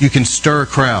 You can stir a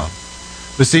crowd.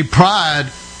 But see,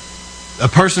 pride, a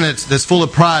person that's full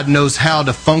of pride knows how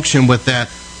to function with that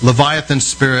Leviathan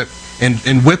spirit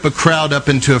and whip a crowd up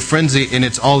into a frenzy, and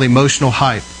it's all emotional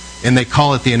hype. And they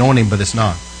call it the anointing, but it's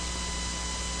not.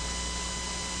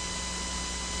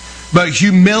 But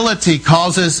humility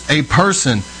causes a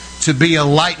person to be a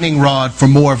lightning rod for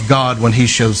more of God when He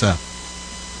shows up.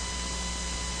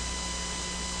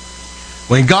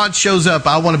 When God shows up,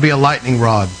 I want to be a lightning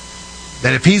rod.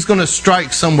 That if He's going to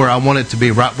strike somewhere, I want it to be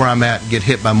right where I'm at and get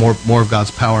hit by more of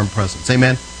God's power and presence.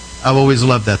 Amen? I've always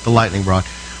loved that, the lightning rod.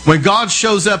 When God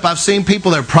shows up, I've seen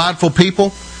people that are prideful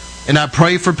people, and I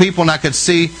pray for people, and I could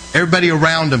see everybody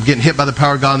around them getting hit by the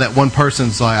power of God, and that one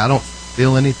person's like, I don't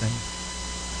feel anything.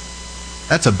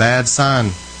 That's a bad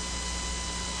sign.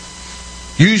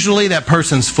 Usually that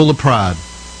person's full of pride.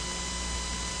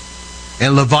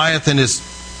 And Leviathan has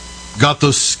got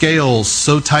those scales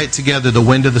so tight together, the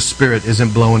wind of the Spirit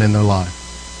isn't blowing in their life.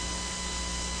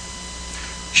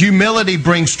 Humility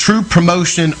brings true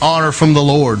promotion and honor from the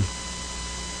Lord.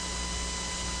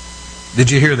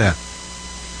 Did you hear that?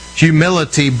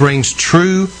 Humility brings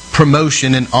true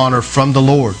promotion and honor from the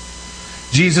Lord.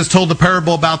 Jesus told the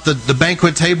parable about the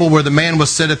banquet table where the man was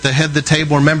set at the head of the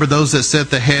table. Remember, those that sit at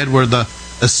the head were the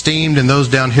esteemed and those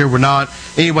down here were not.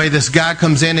 Anyway, this guy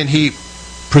comes in and he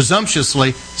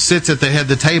presumptuously sits at the head of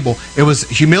the table. It was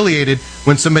humiliated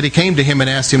when somebody came to him and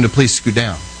asked him to please scoot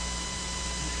down.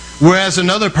 Whereas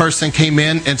another person came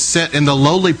in and sat in the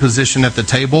lowly position at the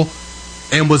table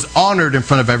and was honored in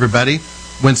front of everybody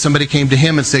when somebody came to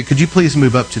him and said, could you please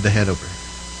move up to the head over here?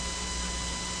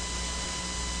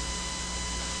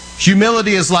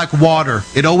 Humility is like water.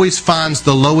 It always finds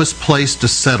the lowest place to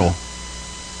settle.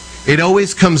 It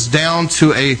always comes down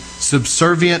to a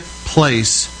subservient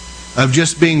place of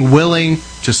just being willing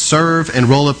to serve and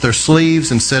roll up their sleeves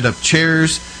and set up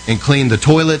chairs and clean the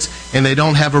toilets, and they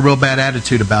don't have a real bad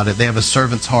attitude about it. They have a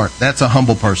servant's heart. That's a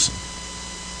humble person.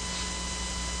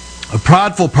 A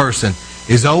prideful person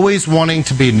is always wanting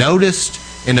to be noticed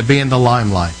and to be in the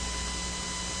limelight.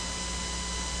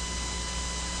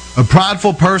 A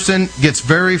prideful person gets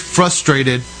very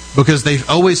frustrated because they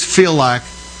always feel like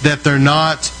that they're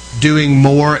not doing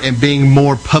more and being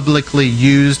more publicly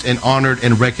used and honored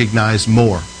and recognized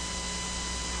more.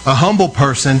 A humble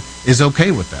person is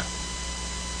okay with that.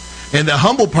 And the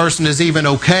humble person is even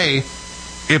okay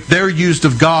if they're used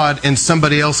of God and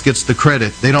somebody else gets the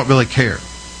credit. They don't really care.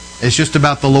 It's just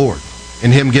about the Lord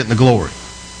and Him getting the glory.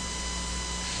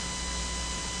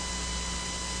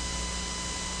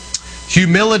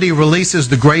 Humility releases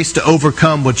the grace to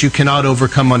overcome what you cannot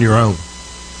overcome on your own.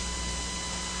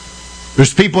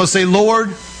 There's people that say,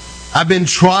 Lord, I've been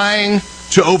trying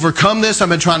to overcome this. I've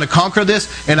been trying to conquer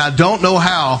this, and I don't know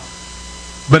how.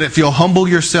 But if you'll humble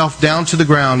yourself down to the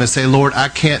ground and say, Lord, I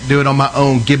can't do it on my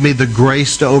own. Give me the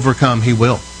grace to overcome. He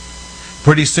will.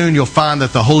 Pretty soon you'll find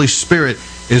that the Holy Spirit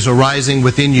is arising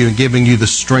within you and giving you the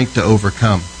strength to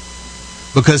overcome.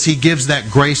 Because He gives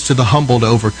that grace to the humble to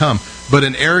overcome. But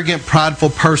an arrogant,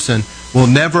 prideful person will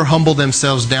never humble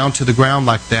themselves down to the ground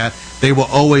like that. They will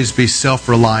always be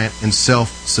self-reliant and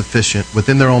self-sufficient.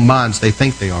 Within their own minds, they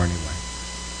think they are anyway.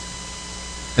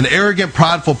 An arrogant,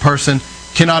 prideful person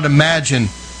cannot imagine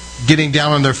getting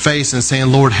down on their face and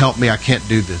saying, Lord, help me, I can't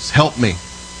do this. Help me.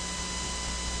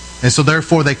 And so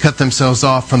therefore they cut themselves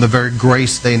off from the very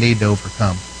grace they need to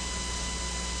overcome.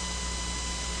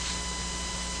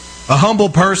 A humble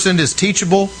person is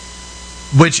teachable,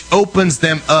 which opens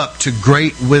them up to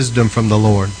great wisdom from the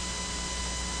Lord.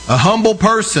 A humble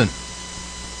person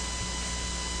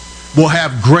will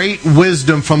have great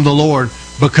wisdom from the Lord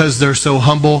because they're so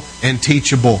humble and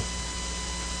teachable.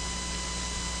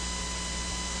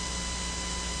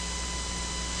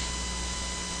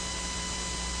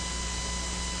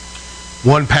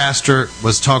 One pastor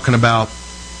was talking about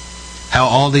how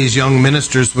all these young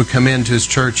ministers would come into his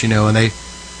church, and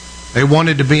they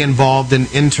wanted to be involved in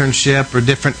internship or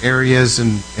different areas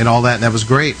and all that, and that was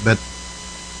great. But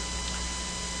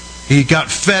he got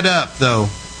fed up, though,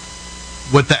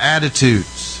 with the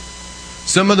attitudes.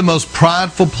 Some of the most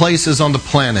prideful places on the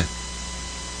planet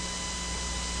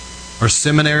are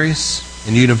seminaries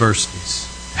and universities.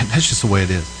 And that's just the way it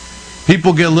is.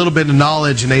 People get a little bit of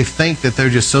knowledge and they think that they're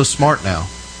just so smart now.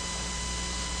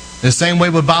 The same way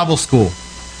with Bible school.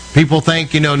 People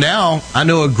think, now I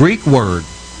know a Greek word.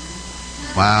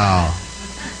 Wow.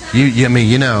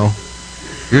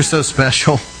 You're so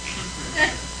special.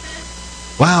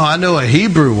 Wow, I know a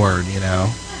Hebrew word,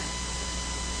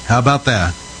 How about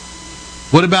that?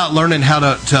 What about learning how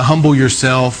to humble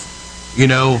yourself,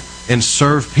 and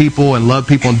serve people and love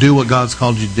people and do what God's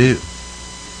called you to do?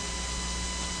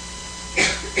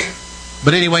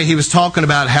 But anyway, he was talking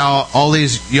about how all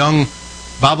these young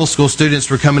Bible school students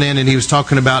were coming in, and he was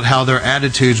talking about how their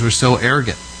attitudes were so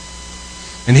arrogant.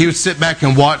 And he would sit back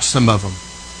and watch some of them.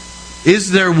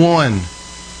 Is there one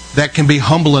that can be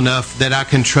humble enough that I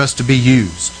can trust to be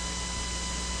used?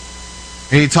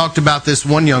 And he talked about this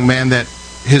one young man that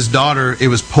his daughter, it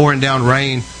was pouring down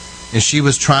rain, and she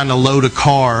was trying to load a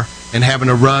car and having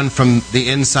to run from the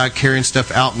inside carrying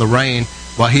stuff out in the rain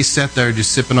while he sat there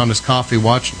just sipping on his coffee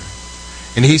watching her.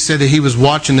 And he said that he was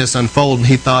watching this unfold and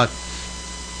he thought,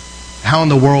 how in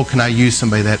the world can I use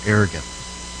somebody that arrogant?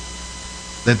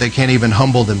 That they can't even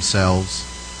humble themselves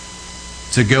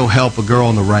to go help a girl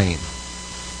in the rain.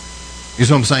 You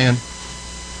see what I'm saying?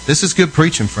 This is good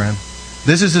preaching, friend.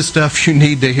 This is the stuff you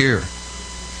need to hear.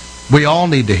 We all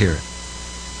need to hear it.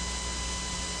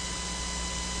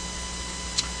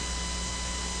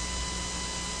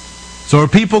 So are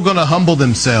people going to humble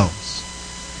themselves?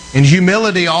 And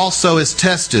humility also is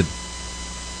tested.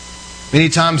 Many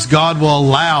times God will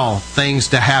allow things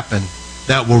to happen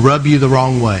that will rub you the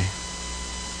wrong way.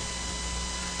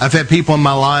 I've had people in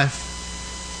my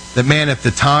life that, man, at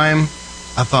the time,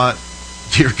 I thought,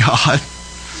 dear God.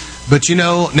 But you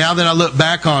know, now that I look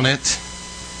back on it,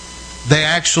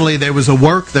 there was a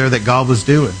work there that God was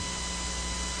doing.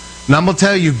 And I'm going to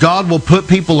tell you, God will put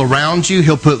people around you.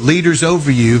 He'll put leaders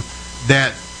over you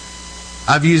that,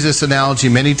 I've used this analogy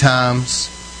many times,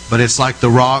 but it's like the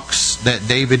rocks that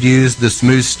David used, the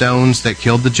smooth stones that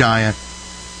killed the giant.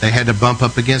 They had to bump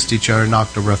up against each other and knock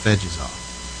the rough edges off.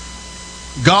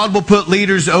 God will put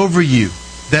leaders over you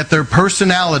that their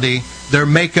personality, their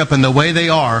makeup, and the way they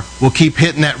are will keep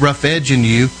hitting that rough edge in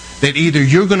you, that either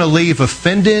you're going to leave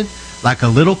offended like a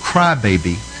little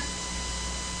crybaby,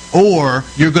 or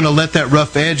you're going to let that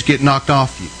rough edge get knocked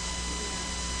off you.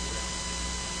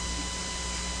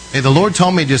 Hey, the Lord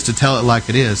told me just to tell it like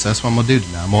it is. That's what I'm going to do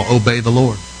tonight. I'm going to obey the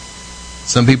Lord.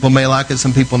 Some people may like it,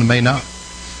 some people may not.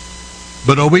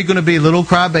 But are we going to be little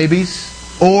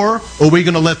crybabies? Or are we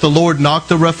going to let the Lord knock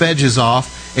the rough edges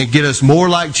off and get us more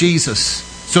like Jesus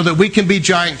so that we can be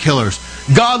giant killers?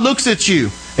 God looks at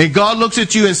you, and God looks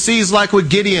at you and sees, like with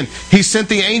Gideon. He sent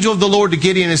the angel of the Lord to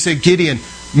Gideon and said, Gideon,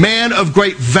 man of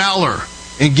great valor.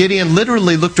 And Gideon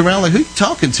literally looked around like, who are you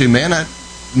talking to, man?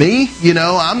 Me? You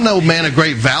know, I'm no man of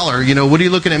great valor. You know, what are you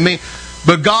looking at me?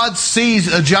 But God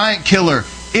sees a giant killer.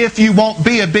 If you won't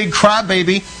be a big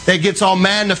crybaby that gets all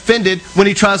mad and offended when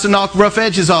he tries to knock rough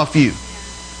edges off you.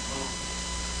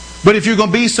 But if you're going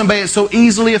to be somebody that's so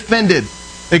easily offended,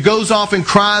 that goes off and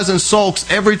cries and sulks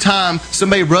every time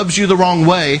somebody rubs you the wrong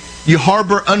way, you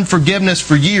harbor unforgiveness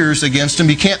for years against them,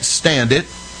 you can't stand it.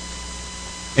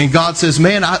 And God says,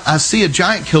 man, I see a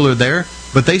giant killer there,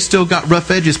 but they still got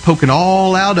rough edges poking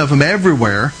all out of them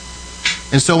everywhere.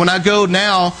 And so when I go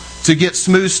now to get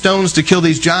smooth stones to kill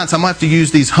these giants, I'm going to have to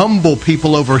use these humble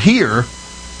people over here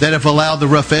that have allowed the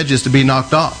rough edges to be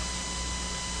knocked off.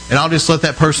 And I'll just let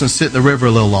that person sit in the river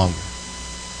a little longer.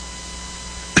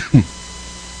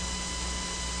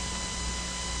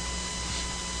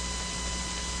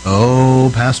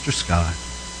 Oh, Pastor Scott.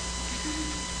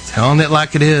 Telling it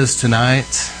like it is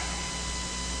tonight.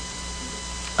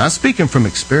 I'm speaking from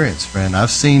experience, friend.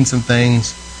 I've seen some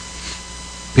things.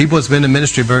 People that's been in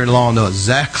ministry very long know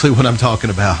exactly what I'm talking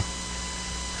about.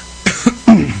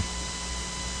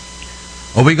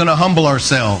 Are we going to humble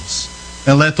ourselves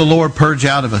and let the Lord purge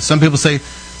out of us? Some people say,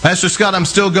 Pastor Scott, I'm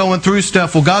still going through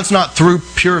stuff. Well, God's not through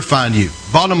purifying you.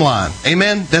 Bottom line.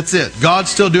 Amen? That's it. God's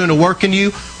still doing a work in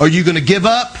you. Are you going to give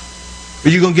up? Are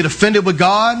you going to get offended with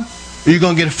God? Are you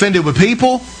going to get offended with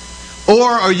people?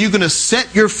 Or are you going to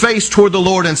set your face toward the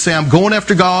Lord and say, I'm going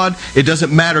after God. It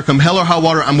doesn't matter. Come hell or high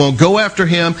water, I'm going to go after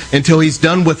Him until He's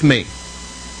done with me.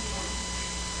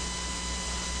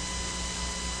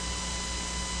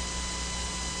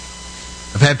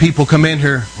 I've had people come in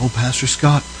here, oh, Pastor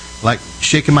Scott, like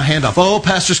shaking my hand off. Oh,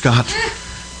 Pastor Scott,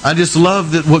 I just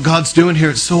love that what God's doing here.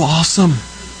 It's so awesome.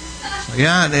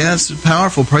 Yeah, it's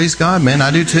powerful. Praise God, man.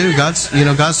 I do too. God's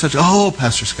such, oh,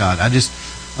 Pastor Scott,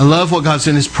 I love what God's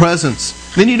in His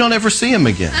presence. Then you don't ever see Him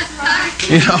again.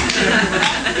 You know?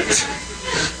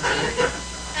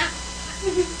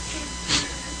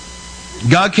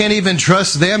 God can't even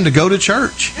trust them to go to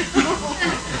church.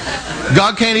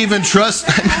 God can't even trust...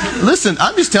 Listen,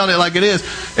 I'm just telling it like it is.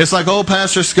 It's like, oh,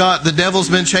 Pastor Scott, the devil's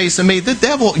been chasing me. The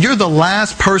devil, you're the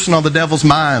last person on the devil's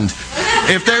mind.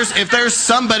 If there's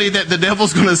somebody that the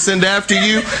devil's going to send after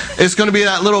you, it's going to be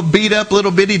that little beat up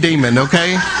little bitty demon,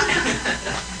 okay?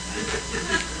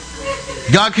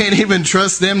 God can't even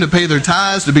trust them to pay their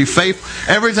tithes, to be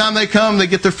faithful. Every time they come, they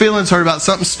get their feelings hurt about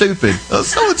something stupid. Oh,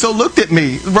 so-and-so looked at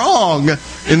me wrong.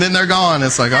 And then they're gone.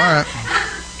 It's like, all right,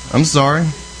 I'm sorry.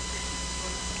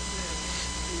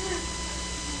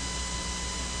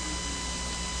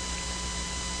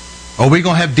 Are we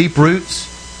going to have deep roots?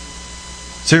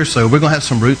 Seriously, are we going to have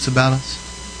some roots about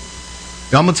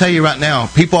us? I'm going to tell you right now,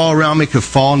 people all around me could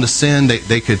fall into sin.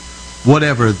 They could...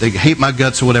 whatever, they hate my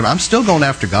guts or whatever. I'm still going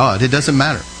after God. It doesn't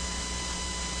matter.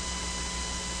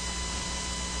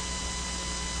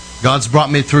 God's brought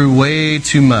me through way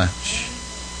too much.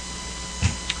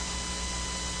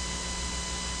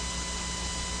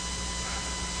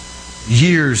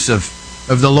 Years of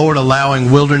the Lord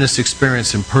allowing wilderness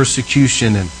experience and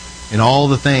persecution and all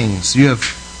the things. You have,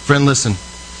 friend, listen,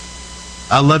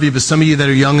 I love you, but some of you that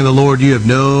are young in the Lord, you have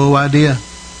no idea.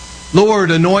 Lord,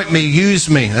 anoint me, use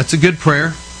me. That's a good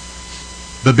prayer.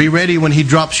 But be ready when He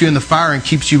drops you in the fire and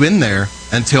keeps you in there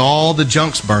until all the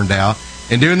junk's burned out.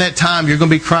 And during that time, you're going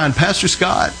to be crying, Pastor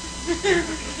Scott,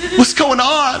 what's going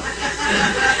on?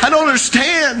 I don't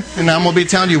understand. And I'm going to be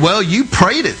telling you, well, you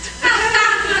prayed it.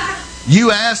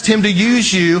 You asked Him to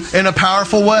use you in a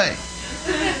powerful way.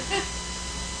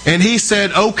 And He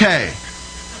said, okay.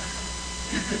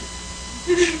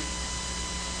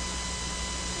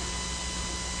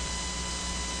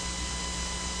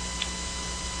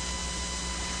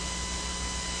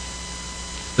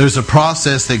 There's a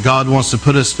process that God wants to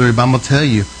put us through, but I'm going to tell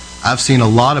you, I've seen a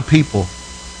lot of people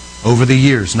over the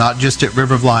years, not just at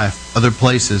River of Life, other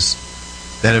places,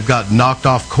 that have got knocked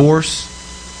off course.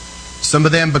 Some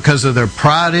of them, because of their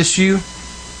pride issue,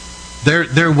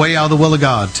 they're way out of the will of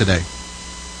God today.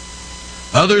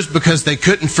 Others, because they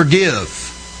couldn't forgive,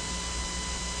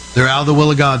 they're out of the will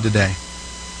of God today.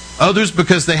 Others,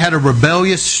 because they had a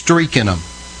rebellious streak in them.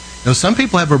 You know, some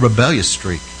people have a rebellious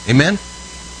streak. Amen?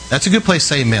 That's a good place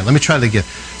to say amen. Let me try that again.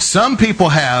 Some people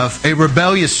have a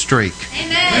rebellious streak.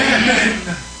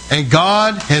 Amen. And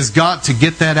God has got to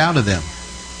get that out of them.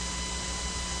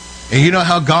 And you know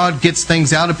how God gets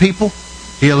things out of people?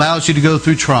 He allows you to go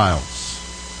through trials.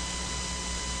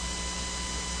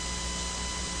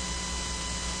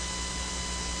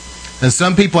 And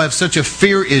some people have such a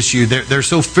fear issue. They're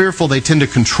so fearful they tend to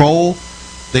control.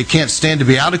 They can't stand to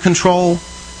be out of control.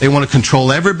 They want to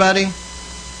control everybody.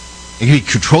 And you need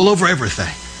control over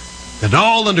everything. They're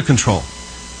all under control.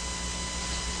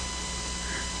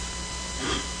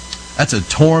 That's a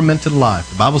tormented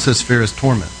life. The Bible says fear is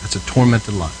torment. That's a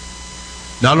tormented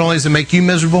life. Not only does it make you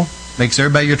miserable, it makes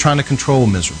everybody you're trying to control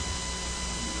miserable.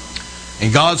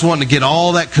 And God's wanting to get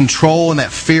all that control and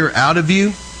that fear out of you.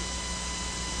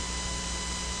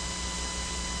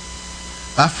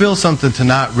 I feel something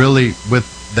tonight really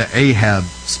with the Ahab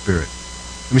spirit.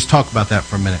 Let me just talk about that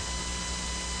for a minute.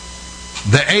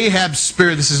 The Ahab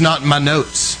spirit, this is not in my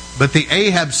notes, but the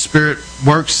Ahab spirit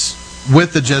works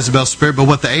with the Jezebel spirit, but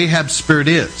what the Ahab spirit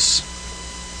is,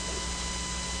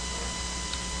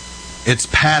 it's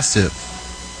passive.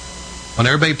 Want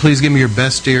everybody please give me your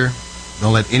best ear.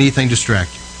 Don't let anything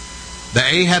distract you. The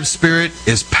Ahab spirit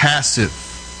is passive.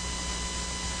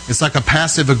 It's like a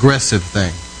passive-aggressive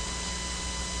thing.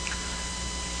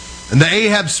 And the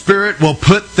Ahab spirit will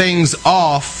put things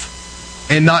off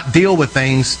and not deal with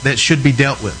things that should be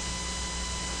dealt with.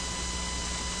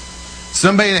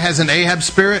 Somebody that has an Ahab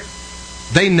spirit,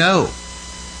 they know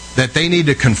that they need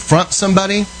to confront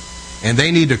somebody and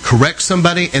they need to correct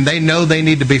somebody and they know they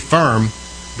need to be firm,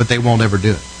 but they won't ever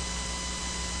do it.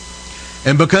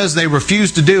 And because they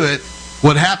refuse to do it,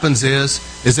 what happens is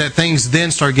that things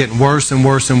then start getting worse and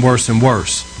worse and worse and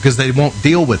worse because they won't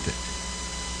deal with it.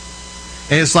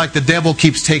 And it's like the devil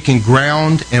keeps taking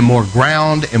ground and more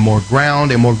ground and more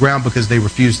ground and more ground because they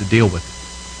refuse to deal with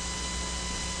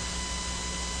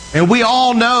it. And we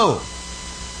all know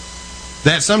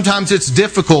that sometimes it's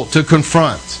difficult to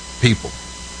confront people,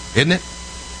 isn't it?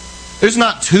 There's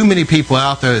not too many people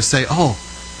out there that say, oh,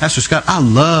 Pastor Scott, I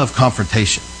love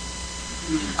confrontation.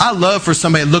 I love for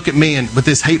somebody to look at me and with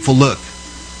this hateful look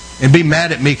and be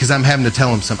mad at me because I'm having to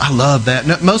tell them something. I love that.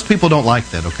 No, most people don't like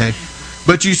that, okay?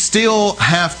 But you still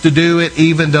have to do it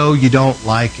even though you don't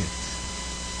like it.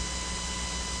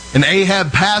 An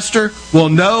Ahab pastor will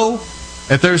know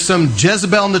if there's some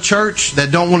Jezebel in the church that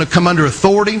don't want to come under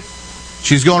authority.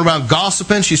 She's going around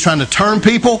gossiping. She's trying to turn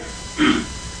people.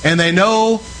 And they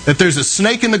know that there's a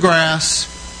snake in the grass,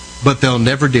 but they'll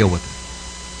never deal with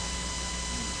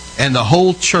it. And the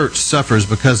whole church suffers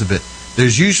because of it.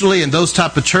 There's usually, in those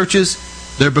type of churches,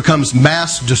 there becomes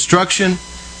mass destruction.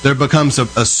 There becomes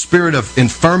a spirit of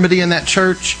infirmity in that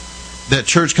church. That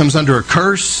church comes under a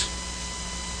curse.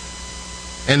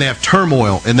 And they have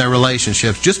turmoil in their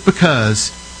relationships just because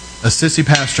a sissy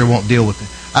pastor won't deal with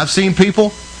it. I've seen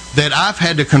people that I've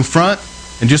had to confront,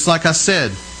 and just like I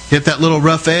said, hit that little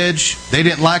rough edge. They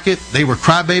didn't like it. They were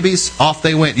crybabies. Off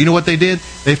they went. You know what they did?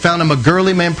 They found them a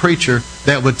girly man preacher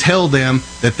that would tell them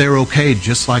that they're okay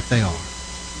just like they are.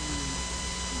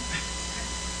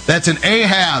 That's an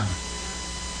Ahab.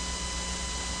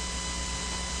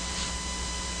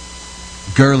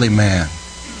 Girly man.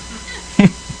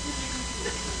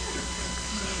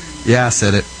 Yeah, I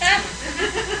said it.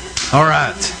 All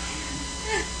right.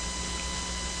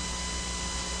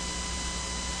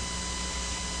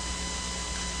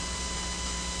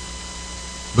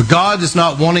 But God is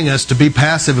not wanting us to be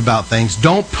passive about things.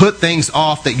 Don't put things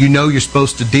off that you know you're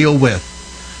supposed to deal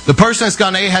with. The person that's got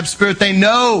an Ahab spirit, they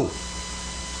know.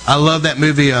 I love that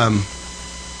movie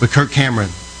with Kirk Cameron.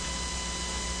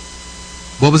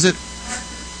 What was it?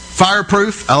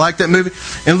 Fireproof. I like that movie.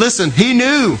 And listen, he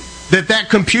knew that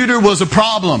computer was a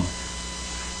problem.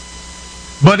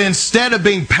 But instead of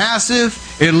being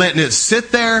passive and letting it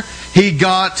sit there, he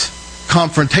got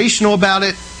confrontational about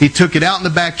it. He took it out in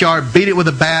the backyard, beat it with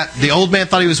a bat. The old man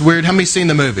thought he was weird. How many seen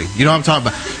the movie? You know what I'm talking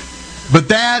about? But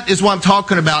that is what I'm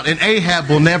talking about. And Ahab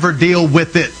will never deal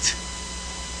with it.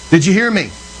 Did you hear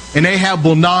me? And Ahab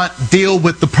will not deal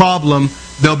with the problem.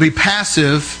 They'll be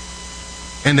passive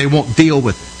and they won't deal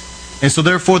with it. And so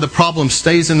therefore the problem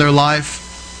stays in their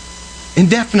life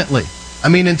indefinitely. I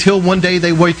mean, until one day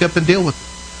they wake up and deal with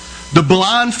it. The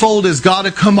blindfold has got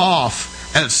to come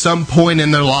off at some point in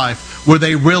their life where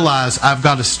they realize, I've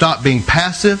got to stop being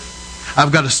passive.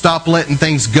 I've got to stop letting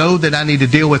things go that I need to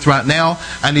deal with right now.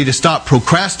 I need to stop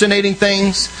procrastinating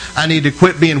things. I need to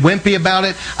quit being wimpy about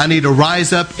it. I need to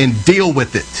rise up and deal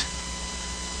with it.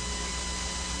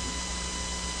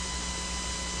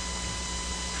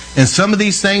 And some of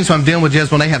these things, when I'm dealing with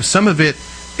Jezebel and Ahab, some of it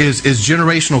is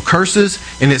generational curses,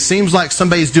 and it seems like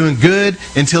somebody's doing good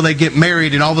until they get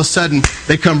married, and all of a sudden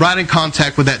they come right in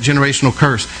contact with that generational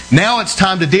curse. Now it's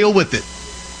time to deal with it.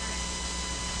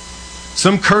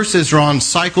 Some curses are on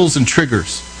cycles and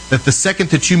triggers, that the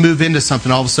second that you move into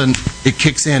something, all of a sudden it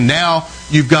kicks in. Now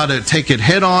you've got to take it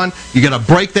head on. You've got to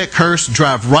break that curse,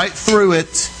 drive right through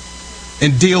it,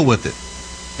 and deal with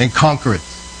it, and conquer it.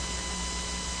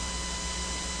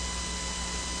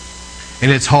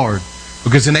 And it's hard.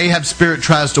 Because an Ahab spirit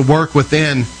tries to work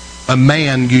within a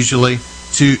man, usually,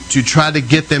 to try to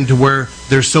get them to where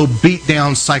they're so beat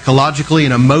down psychologically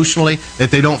and emotionally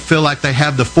that they don't feel like they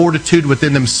have the fortitude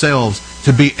within themselves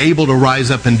to be able to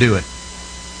rise up and do it.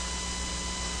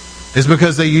 It's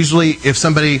because they usually, if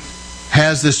somebody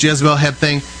has this Jezebel Ahab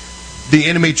thing, the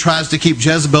enemy tries to keep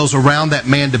Jezebels around that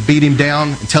man to beat him down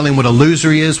and tell him what a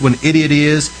loser he is, what an idiot he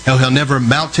is, how he'll never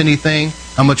amount to anything,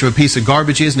 how much of a piece of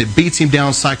garbage he is, and it beats him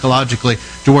down psychologically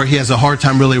to where he has a hard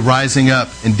time really rising up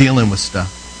and dealing with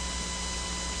stuff.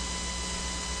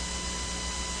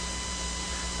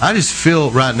 I just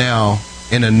feel right now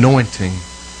an anointing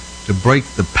to break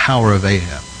the power of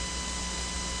Ahab.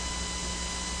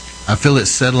 I feel it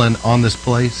settling on this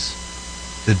place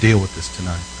to deal with this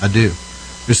tonight. I do.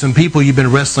 There's some people you've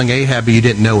been wrestling Ahab, but you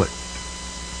didn't know it.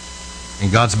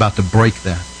 And God's about to break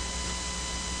that.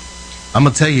 I'm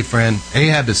going to tell you, friend,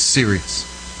 Ahab is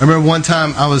serious. I remember one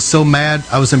time I was so mad.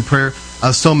 I was in prayer. I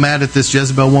was so mad at this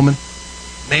Jezebel woman.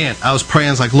 Man, I was praying.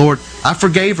 I was like, Lord, I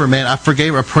forgave her, man. I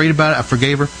forgave her. I prayed about it. I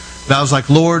forgave her. But I was like,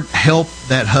 Lord, help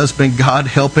that husband. God,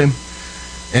 help him.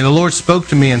 And the Lord spoke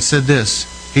to me and said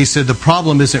this. He said, the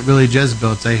problem isn't really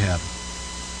Jezebel, it's Ahab.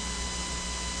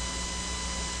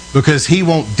 Because he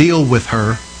won't deal with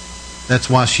her. That's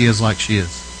why she is like she is.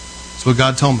 That's what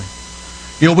God told me.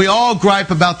 You know, we all gripe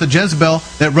about the Jezebel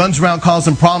that runs around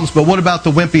causing problems, but what about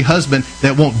the wimpy husband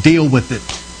that won't deal with it?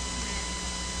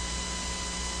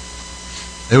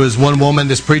 There was one woman,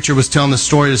 this preacher was telling the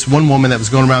story, this one woman that was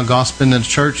going around gossiping in the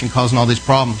church and causing all these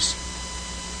problems.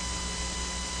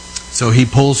 So he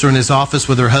pulls her in his office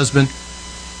with her husband.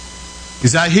 He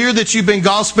says, I hear that you've been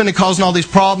gossiping and causing all these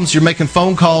problems. You're making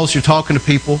phone calls. You're talking to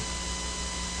people.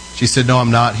 She said, no, I'm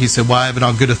not. He said, well, I have it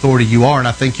on good authority. You are, and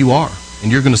I think you are.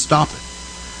 And you're going to stop it.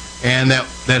 And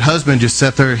that husband just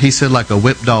sat there, he said, like a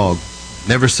whipped dog.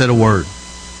 Never said a word.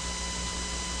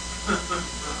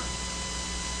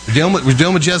 We're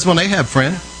dealing with Jezebel and Ahab,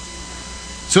 friend.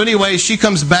 So anyway, she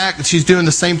comes back and she's doing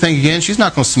the same thing again. She's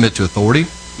not going to submit to authority.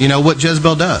 You know what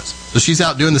Jezebel does. So she's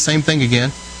out doing the same thing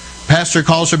again. Pastor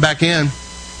calls her back in.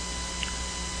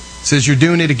 Says, you're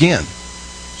doing it again.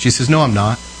 She says, no, I'm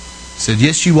not. He said,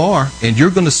 yes, you are. And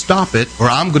you're going to stop it or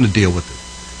I'm going to deal with it.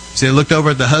 So he looked over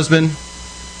at the husband.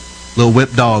 Little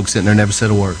whipped dog sitting there, never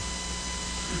said a word.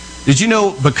 Did you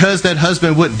know because that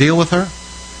husband wouldn't deal with her,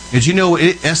 did you know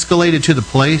it escalated to the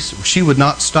place where she would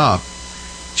not stop?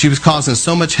 She was causing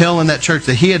so much hell in that church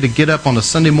that he had to get up on a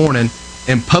Sunday morning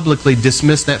and publicly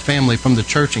dismiss that family from the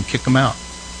church and kick them out.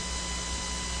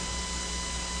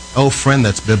 Oh, friend,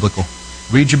 that's biblical.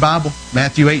 Read your Bible,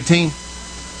 Matthew 18.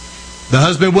 The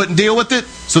husband wouldn't deal with it,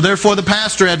 so therefore the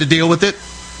pastor had to deal with it.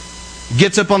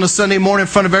 Gets up on a Sunday morning in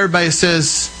front of everybody and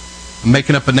says, I'm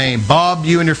making up a name. Bob,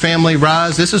 you and your family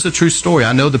rise. This is a true story.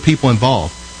 I know the people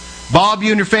involved. Bob, you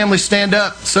and your family stand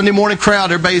up. Sunday morning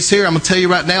crowd, everybody's here. I'm going to tell you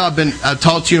right now, I've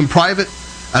talked to you in private.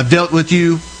 I've dealt with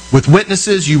you with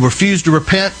witnesses. You refuse to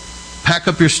repent. Pack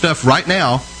up your stuff right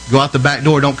now. Go out the back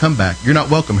door, don't come back. You're not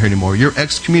welcome here anymore. You're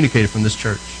excommunicated from this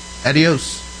church.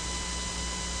 Adios.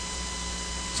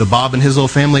 So Bob and his little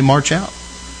family march out.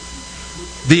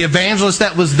 The evangelist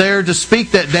that was there to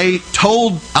speak that day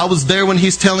told, I was there when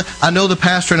he's telling, I know the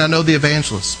pastor and I know the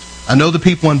evangelist. I know the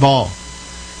people involved.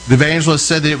 The evangelist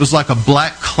said that it was like a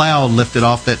black cloud lifted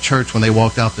off that church when they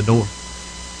walked out the door.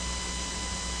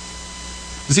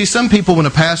 You see, some people, when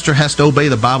a pastor has to obey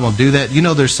the Bible and do that, you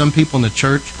know there's some people in the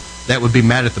church that would be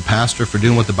mad at the pastor for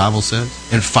doing what the Bible says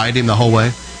and fight him the whole way.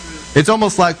 It's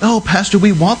almost like, oh, pastor,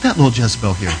 we want that little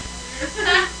Jezebel here.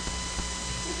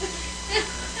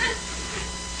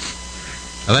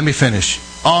 Now, let me finish.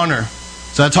 Honor.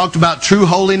 So I talked about true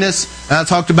holiness, and I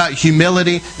talked about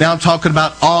humility. Now I'm talking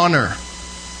about honor.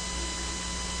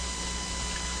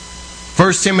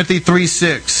 1 Timothy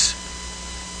 3:6.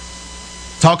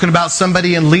 Talking about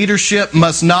somebody in leadership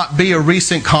must not be a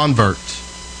recent convert,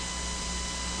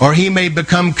 or he may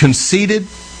become conceited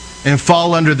and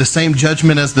fall under the same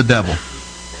judgment as the devil.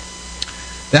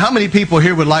 Now, how many people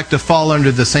here would like to fall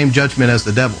under the same judgment as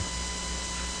the devil?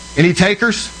 Any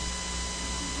takers?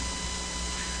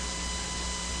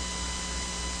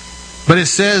 But it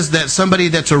says that somebody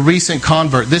that's a recent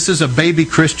convert, this is a baby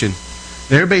Christian.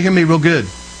 Everybody hear me real good.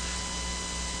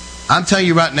 I'm telling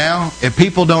you right now, if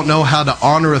people don't know how to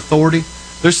honor authority,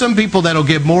 there's some people that'll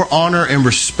give more honor and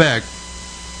respect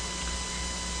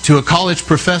to a college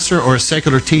professor or a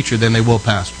secular teacher than they will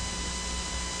pastor.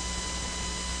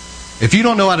 If you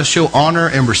don't know how to show honor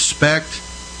and respect,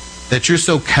 that you're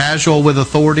so casual with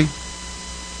authority,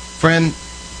 friend,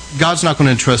 God's not going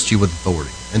to entrust you with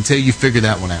authority until you figure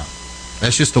that one out.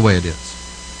 That's just the way it is.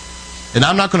 And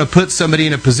I'm not going to put somebody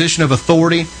in a position of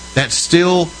authority that's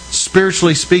still,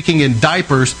 spiritually speaking, in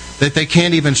diapers, that they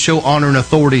can't even show honor and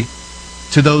authority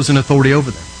to those in authority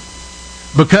over them.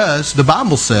 Because the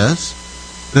Bible says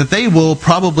that they will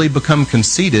probably become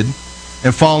conceited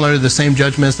and fall under the same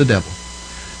judgment as the devil.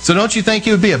 So don't you think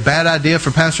it would be a bad idea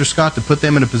for Pastor Scott to put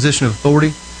them in a position of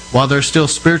authority while they're still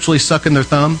spiritually sucking their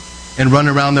thumb and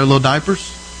running around their little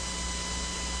diapers?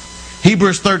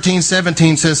 Hebrews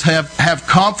 13:17 says, have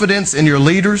confidence in your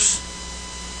leaders.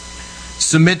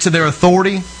 Submit to their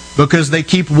authority because they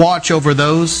keep watch over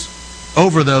those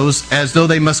as though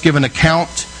they must give an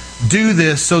account. Do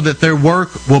this so that their work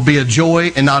will be a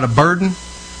joy and not a burden,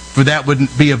 for that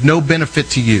would be of no benefit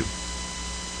to you.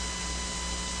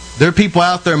 There are people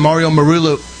out there, Mario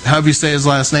Murillo, however you say his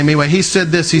last name, anyway, he said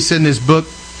this, he said in his book,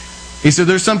 he said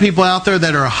there's some people out there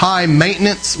that are high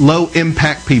maintenance, low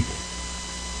impact people.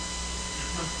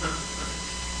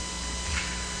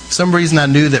 For some reason I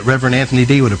knew that Reverend Anthony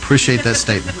D would appreciate that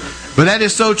statement. But that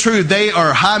is so true. They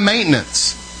are high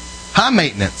maintenance. High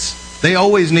maintenance. They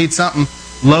always need something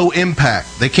low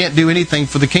impact. They can't do anything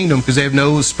for the kingdom because they have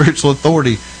no spiritual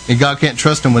authority and God can't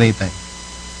trust them with anything.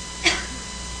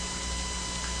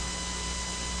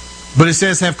 But it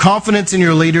says, have confidence in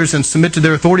your leaders and submit to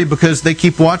their authority because they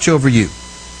keep watch over you.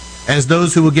 As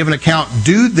those who will give an account,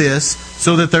 do this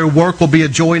so that their work will be a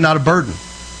joy, not a burden.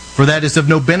 For that is of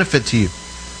no benefit to you.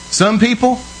 Some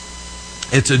people,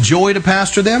 it's a joy to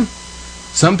pastor them.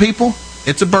 Some people,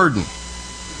 it's a burden.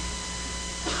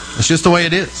 It's just the way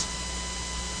it is.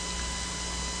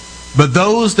 But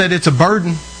those that it's a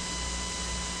burden,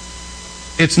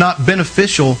 it's not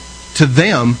beneficial to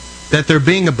them that they're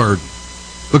being a burden.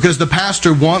 Because the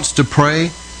pastor wants to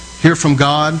pray, hear from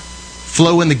God,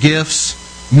 flow in the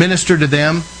gifts, minister to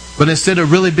them. But instead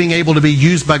of really being able to be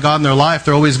used by God in their life,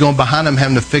 they're always going behind them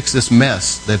having to fix this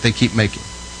mess that they keep making.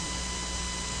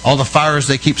 All the fires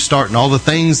they keep starting, all the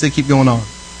things they keep going on.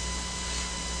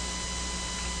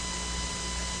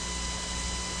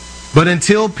 But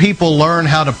until people learn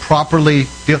how to properly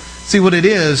deal... See what it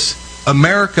is,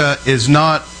 America is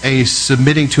not a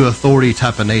submitting to authority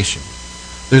type of nation.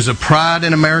 There's a pride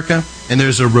in America, and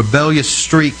there's a rebellious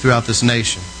streak throughout this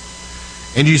nation.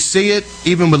 And you see it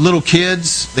even with little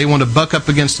kids. They want to buck up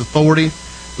against authority.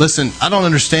 Listen, I don't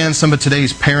understand some of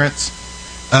today's parents.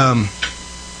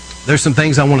 There's some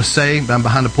things I want to say, but I'm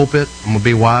behind the pulpit. I'm going to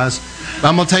be wise. But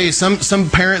I'm going to tell you, some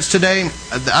parents today,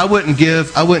 I wouldn't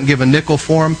give a nickel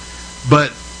for them. But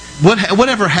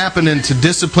whatever happened to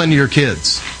discipline your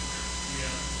kids?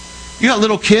 You got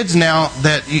little kids now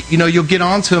that, you'll get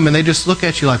on to them and they just look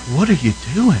at you like, what are you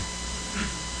doing?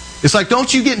 It's like,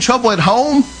 don't you get in trouble at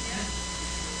home?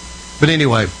 But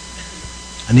anyway,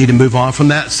 I need to move on from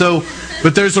that.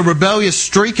 But there's a rebellious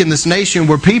streak in this nation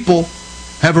where people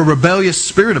have a rebellious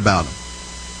spirit about them.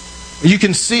 You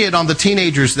can see it on the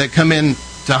teenagers that come in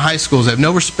to high schools. They have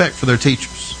no respect for their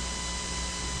teachers.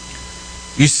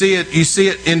 You see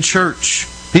it in church.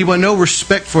 People have no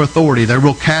respect for authority. They're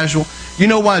real casual. You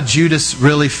know why Judas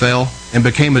really fell and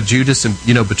became a Judas and,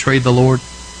 betrayed the Lord?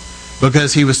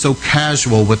 Because he was so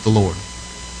casual with the Lord.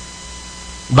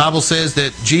 The Bible says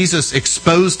that Jesus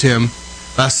exposed him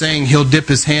by saying, he'll dip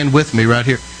his hand with me right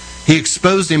here. He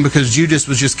exposed him because Judas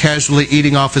was just casually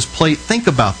eating off his plate. Think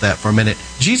about that for a minute.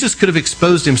 Jesus could have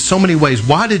exposed him so many ways.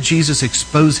 Why did Jesus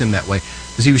expose him that way?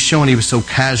 Because he was showing he was so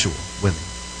casual with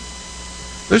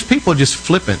him. There's people just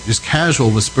flippant, just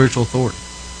casual with spiritual authority.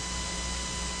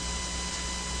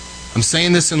 I'm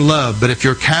saying this in love, but if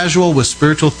you're casual with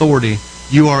spiritual authority,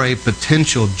 you are a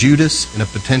potential Judas and a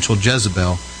potential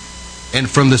Jezebel. And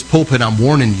from this pulpit, I'm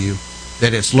warning you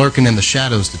that it's lurking in the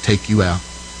shadows to take you out.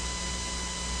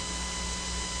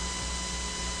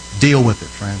 Deal with it,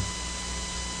 friend.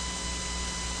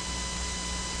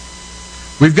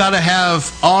 We've got to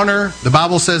have honor. The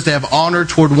Bible says to have honor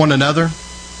toward one another.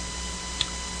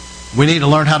 We need to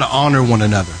learn how to honor one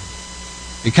another.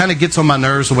 It kind of gets on my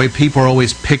nerves the way people are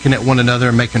always picking at one another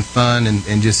and making fun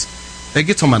and just, it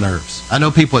gets on my nerves. I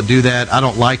know people that do that. I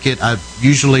don't like it. I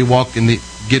usually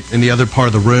get in the other part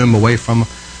of the room away from them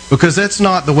because that's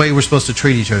not the way we're supposed to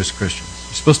treat each other as Christians.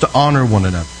 We're supposed to honor one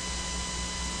another.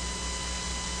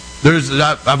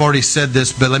 I've already said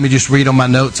this, but let me just read on my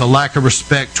notes. A lack of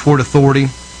respect toward authority.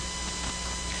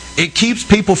 It keeps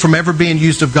people from ever being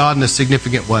used of God in a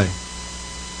significant way.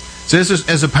 So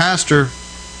as a pastor,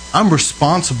 I'm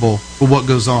responsible for what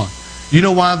goes on. You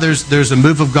know why there's a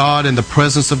move of God and the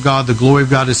presence of God, the glory of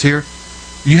God is here?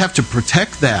 You have to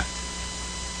protect that.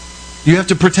 You have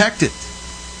to protect it.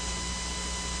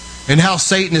 And how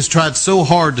Satan has tried so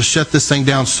hard to shut this thing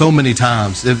down so many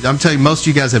times. I'm telling you, most of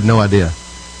you guys have no idea.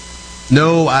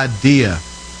 No idea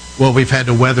what we've had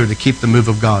to weather to keep the move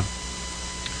of God.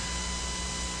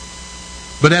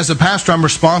 But as a pastor, I'm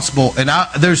responsible, and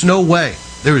there is no way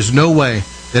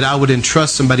that I would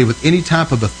entrust somebody with any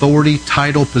type of authority,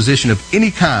 title, position of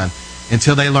any kind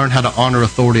until they learn how to honor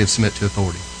authority and submit to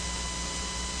authority.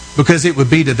 Because it would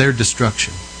be to their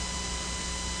destruction.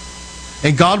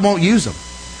 And God won't use them.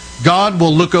 God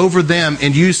will look over them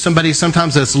and use somebody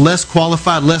sometimes that's less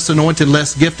qualified, less anointed,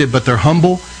 less gifted, but they're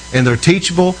humble and they're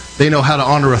teachable. They know how to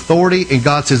honor authority, and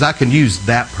God says, I can use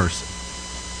that person.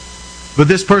 But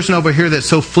this person over here that's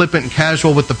so flippant and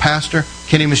casual with the pastor,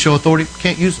 can't even show authority,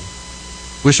 can't use them.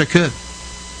 Wish I could.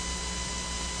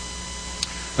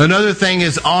 Another thing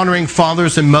is honoring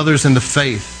fathers and mothers in the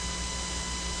faith.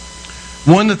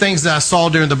 One of the things that I saw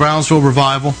during the Brownsville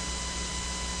revival,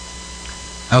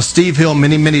 how Steve Hill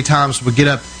many times would get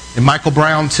up, and Michael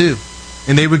Brown too,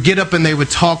 and they would get up and they would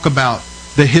talk about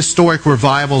the historic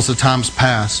revivals of times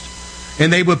past.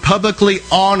 And they would publicly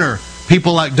honor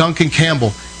people like Duncan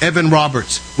Campbell, Evan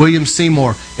Roberts, William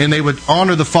Seymour, and they would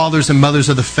honor the fathers and mothers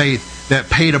of the faith that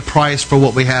paid a price for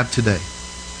what we have today.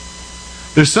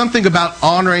 There's something about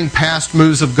honoring past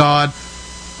moves of God,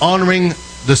 honoring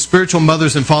the spiritual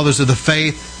mothers and fathers of the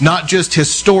faith, not just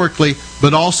historically,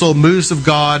 but also moves of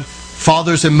God,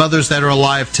 fathers and mothers that are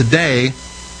alive today,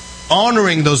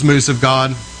 honoring those moves of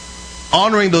God,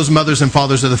 honoring those mothers and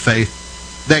fathers of the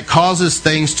faith, that causes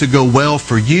things to go well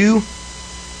for you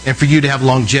and for you to have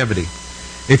longevity.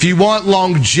 If you want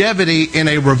longevity in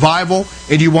a revival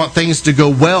and you want things to go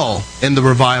well in the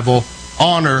revival,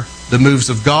 honor the moves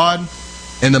of God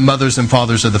and the mothers and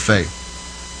fathers of the faith.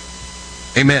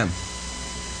 Amen.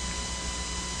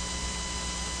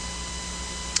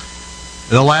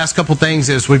 The last couple things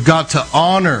is we've got to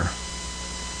honor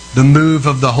the move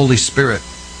of the Holy Spirit.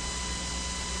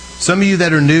 Some of you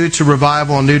that are new to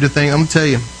revival and new to things, I'm going to tell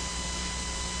you,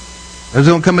 there's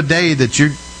going to come a day that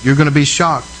you're going to be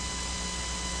shocked.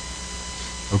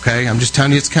 Okay? I'm just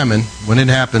telling you it's coming. When it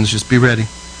happens, just be ready.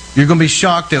 You're going to be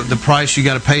shocked at the price you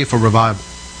got to pay for revival.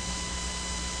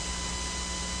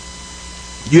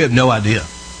 You have no idea.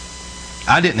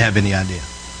 I didn't have any idea.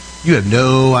 You have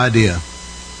no idea.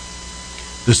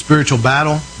 The spiritual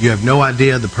battle, you have no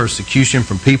idea. The persecution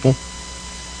from people.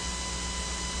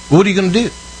 What are you going to do?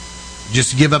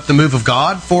 Just give up the move of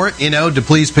God for it, to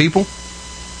please people?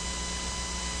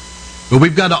 But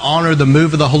we've got to honor the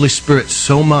move of the Holy Spirit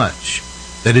so much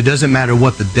that it doesn't matter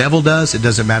what the devil does, it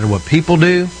doesn't matter what people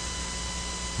do,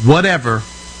 whatever,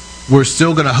 we're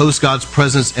still going to host God's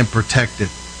presence and protect it.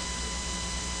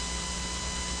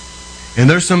 And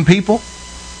there's some people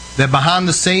that behind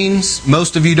the scenes,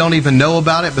 most of you don't even know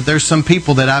about it, but there's some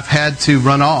people that I've had to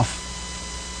run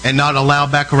off and not allow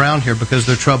back around here because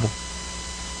they're trouble.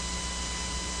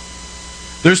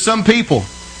 There's some people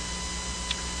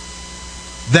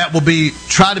that will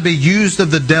try to be used of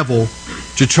the devil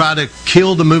to try to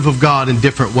kill the move of God in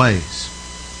different ways.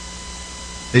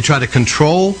 They try to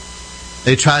control.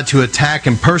 They try to attack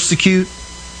and persecute.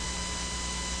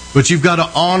 But you've got to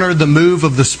honor the move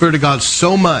of the Spirit of God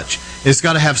so much. It's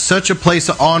got to have such a place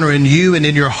of honor in you and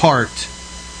in your heart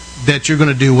that you're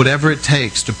going to do whatever it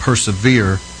takes to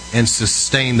persevere and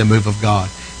sustain the move of God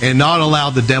and not allow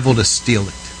the devil to steal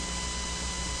it.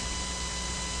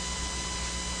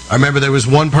 I remember there was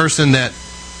one person that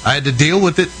I had to deal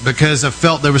with it because I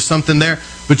felt there was something there.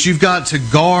 But you've got to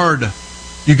guard.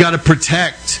 You've got to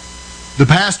protect. The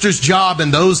pastor's job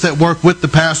and those that work with the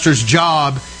pastor's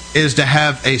job is to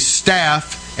have a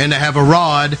staff and to have a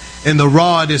rod. And the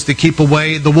rod is to keep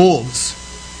away the wolves.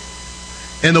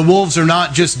 And the wolves are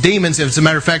not just demons. As a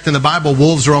matter of fact, in the Bible,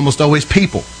 wolves are almost always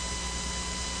people.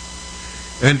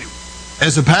 And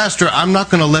as a pastor, I'm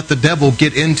not going to let the devil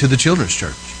get into the children's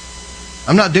church.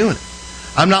 I'm not doing it.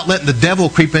 I'm not letting the devil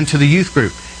creep into the youth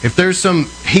group. If there's some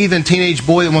heathen teenage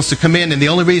boy that wants to come in and the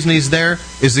only reason he's there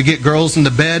is to get girls in the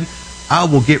bed, I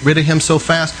will get rid of him so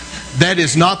fast. That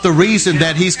is not the reason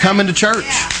that he's coming to church.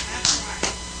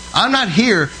 I'm not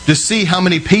here to see how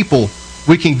many people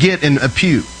we can get in a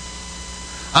pew.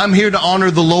 I'm here to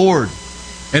honor the Lord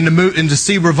and to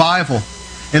see revival.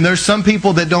 And there's some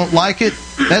people that don't like it.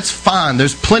 That's fine.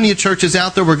 There's plenty of churches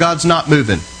out there where God's not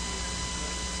moving.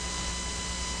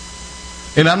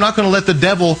 And I'm not going to let the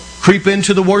devil creep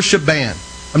into the worship band.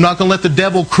 I'm not going to let the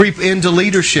devil creep into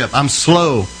leadership. I'm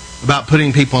slow about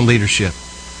putting people in leadership.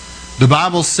 The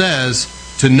Bible says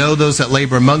to know those that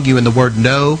labor among you, and the word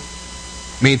know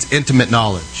means intimate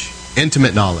knowledge.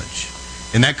 Intimate knowledge.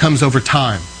 And that comes over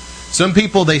time. Some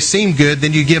people, they seem good,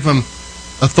 then you give them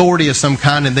authority of some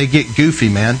kind and they get goofy,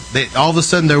 man. All of a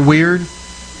sudden they're weird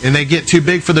and they get too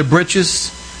big for their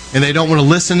britches and they don't want to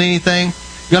listen to anything.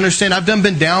 You understand, I've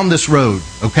been down this road,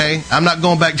 okay? I'm not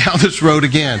going back down this road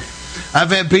again. I've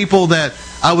had people that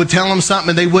I would tell them something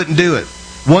and they wouldn't do it.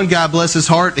 One guy, bless his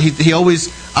heart,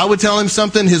 I would tell him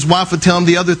something, his wife would tell him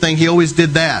the other thing, he always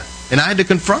did that. And I had to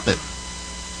confront it.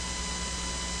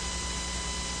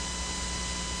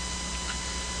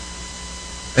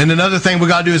 And another thing we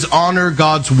got to do is honor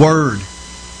God's Word.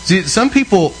 See, some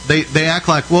people, they act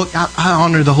like, well, I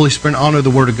honor the Holy Spirit, I honor the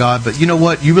Word of God. But you know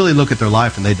what? You really look at their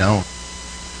life and they don't.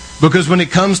 Because when it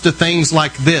comes to things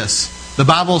like this, the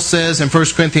Bible says in 1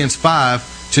 Corinthians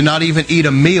 5 to not even eat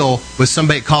a meal with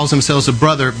somebody that calls themselves a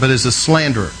brother but is a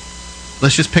slanderer.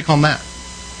 Let's just pick on that.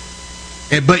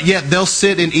 But yet they'll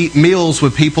sit and eat meals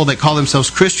with people that call themselves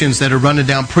Christians that are running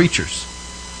down preachers.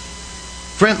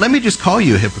 Friend, let me just call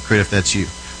you a hypocrite if that's you.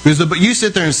 But you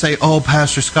sit there and say, oh,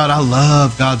 Pastor Scott, I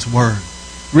love God's Word.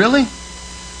 Really?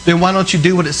 Then why don't you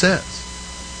do what it says?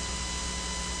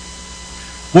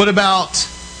 What about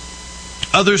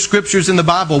other scriptures in the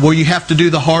Bible where you have to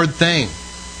do the hard thing?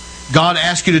 God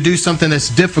asks you to do something that's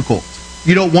difficult,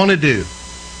 you don't want to do.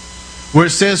 Where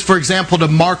it says, for example, to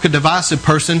mark a divisive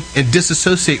person and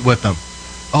disassociate with them.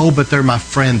 Oh, but they're my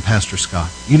friend, Pastor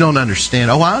Scott. You don't understand.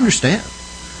 Oh, I understand.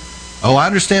 Oh, I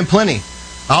understand plenty.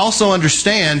 I also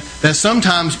understand that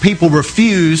sometimes people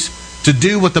refuse to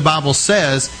do what the Bible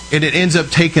says, and it ends up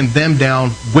taking them down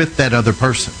with that other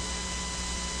person.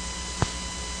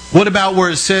 What about where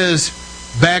it says,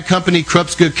 bad company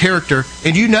corrupts good character,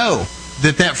 and you know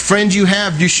that friend you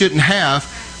have, you shouldn't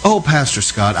have? Oh, Pastor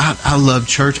Scott, I love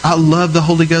church. I love the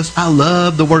Holy Ghost. I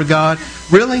love the Word of God.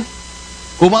 Really?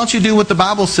 Well, why don't you do what the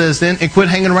Bible says then and quit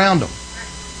hanging around them?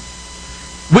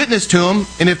 Witness to them,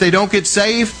 and if they don't get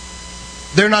saved,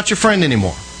 they're not your friend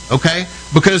anymore, okay?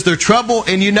 Because they're trouble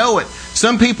and you know it.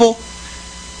 Some people,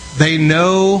 they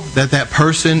know that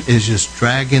person is just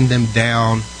dragging them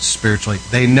down spiritually.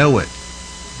 They know it.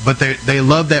 But they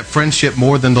love that friendship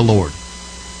more than the Lord.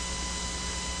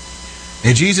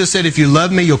 And Jesus said, if you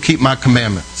love me, you'll keep my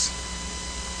commandments.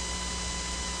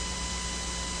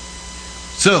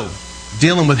 So,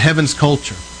 dealing with heaven's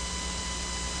culture.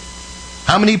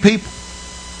 How many people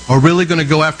are really going to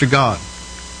go after God?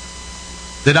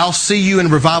 That I'll see you in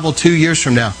revival 2 years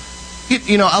from now.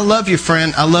 You know, I love you,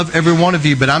 friend. I love every one of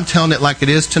you, but I'm telling it like it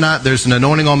is tonight. There's an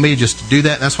anointing on me just to do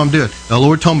that, and that's what I'm doing. The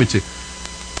Lord told me to.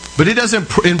 But it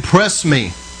doesn't impress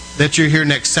me that you're here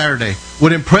next Saturday.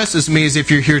 What impresses me is if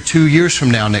you're here 2 years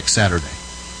from now next Saturday.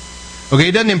 Okay,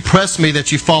 it doesn't impress me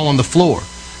that you fall on the floor.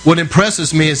 What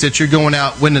impresses me is that you're going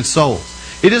out winning souls.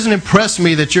 It doesn't impress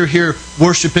me that you're here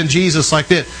worshiping Jesus like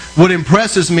that. What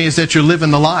impresses me is that you're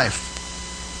living the life.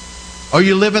 Are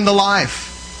you living the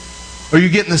life? Are you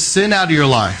getting the sin out of your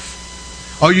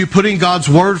life? Are you putting God's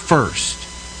Word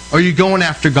first? Are you going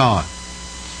after God?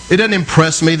 It doesn't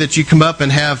impress me that you come up and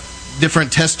have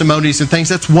different testimonies and things.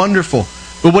 That's wonderful.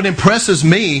 But what impresses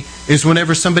me is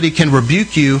whenever somebody can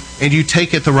rebuke you and you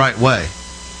take it the right way.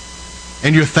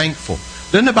 And you're thankful.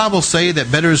 Doesn't the Bible say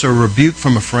that better is a rebuke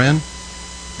from a friend?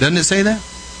 Doesn't it say that?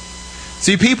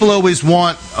 See, people always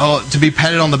want to be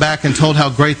patted on the back and told how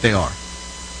great they are.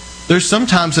 There's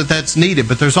sometimes that's needed,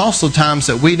 but there's also times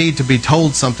that we need to be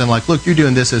told something like, look, you're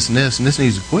doing this, and this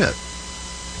needs to quit.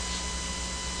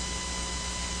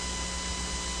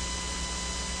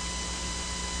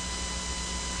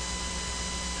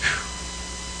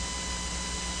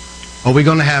 Are we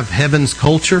going to have heaven's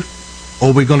culture, or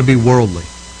are we going to be worldly?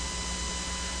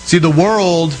 See, the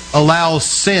world allows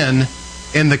sin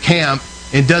in the camp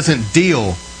and doesn't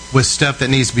deal with stuff that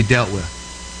needs to be dealt with.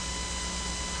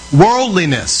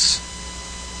 Worldliness.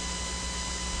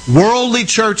 Worldly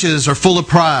churches are full of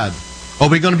pride. Are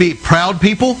we going to be proud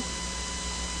people?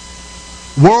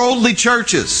 Worldly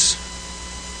churches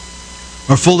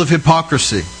are full of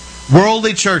hypocrisy.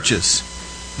 Worldly churches,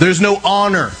 there's no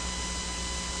honor.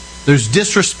 There's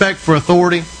disrespect for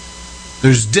authority.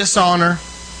 There's dishonor.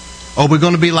 Are we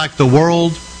going to be like the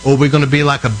world, or are we going to be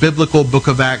like a biblical Book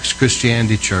of Acts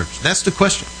Christianity church? That's the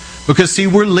question. Because, see,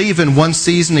 we're leaving one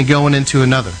season and going into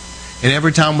another. And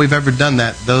every time we've ever done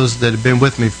that, those that have been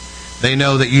with me, they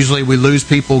know that usually we lose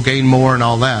people, gain more, and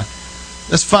all that.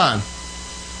 That's fine.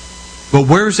 But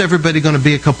where's everybody going to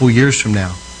be a couple years from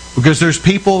now? Because there's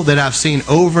people that I've seen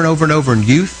over and over and over in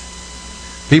youth.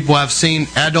 People I've seen,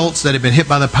 adults that have been hit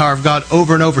by the power of God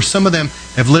over and over. Some of them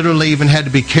have literally even had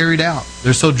to be carried out.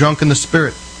 They're so drunk in the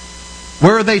Spirit.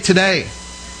 Where are they today?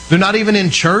 They're not even in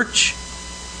church.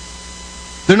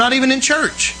 They're not even in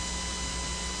church.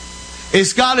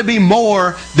 It's got to be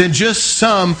more than just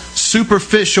some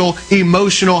superficial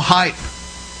emotional hype.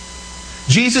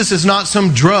 Jesus is not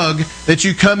some drug that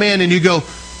you come in and you go,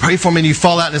 pray for me, and you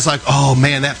fall out and it's like, oh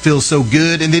man, that feels so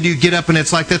good. And then you get up and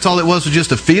it's like, that's all it was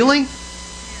just a feeling?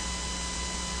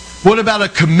 What about a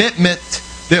commitment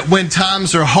that when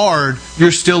times are hard,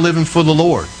 you're still living for the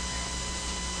Lord?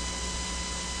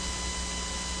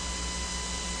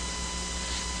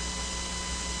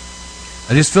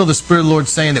 I just feel the Spirit of the Lord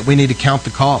saying that we need to count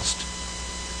the cost.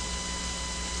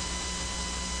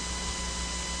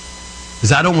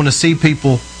 Because I don't want to see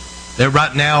people that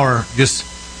right now are just,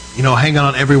 hanging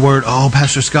on every word. Oh,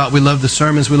 Pastor Scott, we love the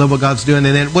sermons. We love what God's doing.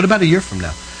 And then what about a year from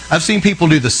now? I've seen people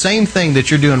do the same thing that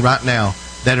you're doing right now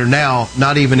that are now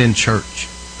not even in church.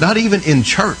 Not even in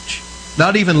church.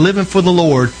 Not even living for the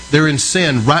Lord. They're in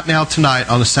sin right now tonight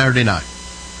on a Saturday night.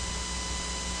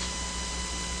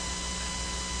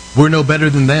 We're no better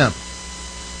than them.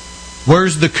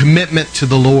 Where's the commitment to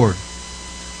the Lord?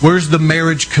 Where's the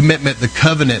marriage commitment, the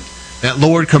covenant? That,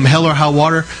 Lord, come hell or high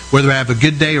water, whether I have a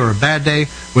good day or a bad day,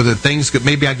 whether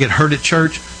maybe I get hurt at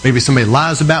church, maybe somebody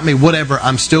lies about me, whatever,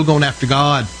 I'm still going after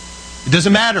God. It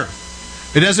doesn't matter.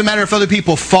 It doesn't matter if other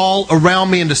people fall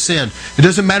around me into sin. It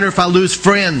doesn't matter if I lose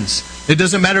friends. It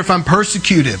doesn't matter if I'm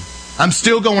persecuted. I'm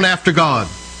still going after God.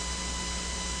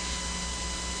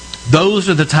 Those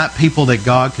are the type of people that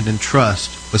God can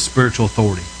entrust with spiritual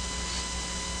authority.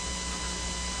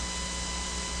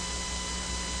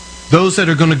 Those that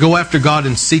are going to go after God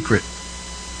in secret.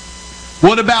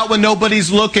 What about when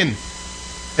nobody's looking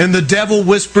and the devil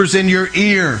whispers in your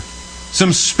ear?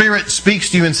 Some spirit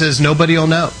speaks to you and says, nobody will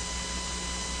know.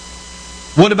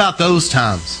 What about those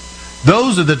times?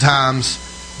 Those are the times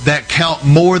that count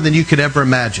more than you could ever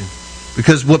imagine.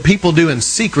 Because what people do in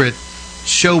secret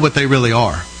show what they really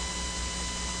are.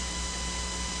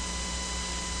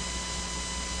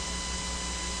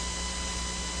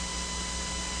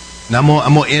 Now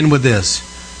I'm going to end with this.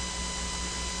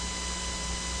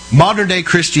 Modern day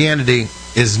Christianity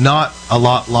is not a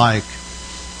lot like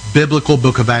biblical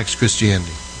Book of Acts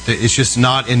Christianity. It's just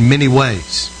not in many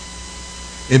ways.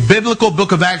 In biblical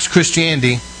Book of Acts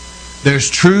Christianity, there's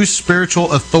true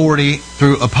spiritual authority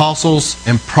through apostles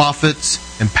and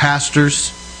prophets and pastors,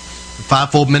 the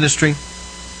fivefold ministry.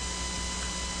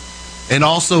 And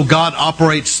also God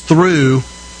operates through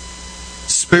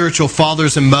spiritual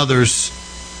fathers and mothers.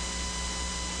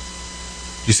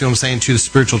 You see what I'm saying? To the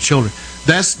spiritual children.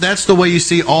 That's the way you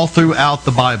see all throughout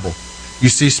the Bible. You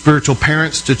see spiritual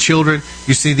parents to children.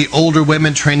 You see the older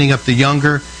women training up the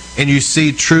younger. And you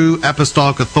see true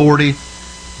apostolic authority.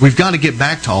 We've got to get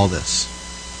back to all this.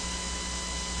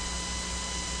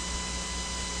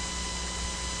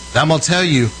 Now I'm going to tell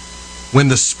you, when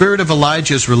the spirit of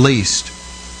Elijah is released,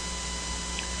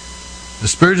 the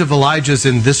spirit of Elijah is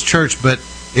in this church, but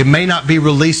it may not be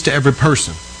released to every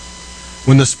person.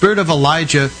 When the spirit of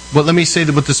Elijah, let me say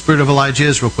what the spirit of Elijah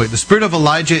is real quick. The spirit of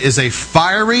Elijah is a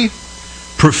fiery,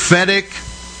 prophetic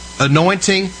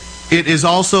anointing. It is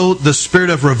also the spirit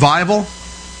of revival.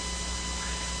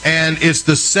 And it's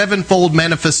the sevenfold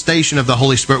manifestation of the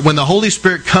Holy Spirit. When the Holy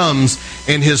Spirit comes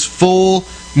in His full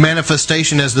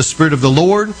manifestation as the Spirit of the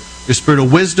Lord, the Spirit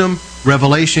of wisdom,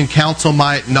 revelation, counsel,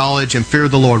 might, knowledge, and fear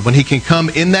of the Lord. When He can come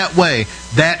in that way,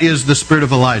 that is the Spirit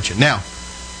of Elijah. Now,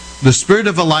 the Spirit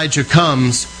of Elijah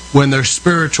comes when their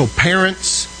spiritual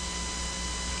parents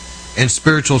and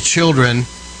spiritual children,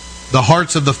 the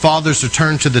hearts of the fathers are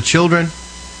turned to the children,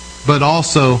 but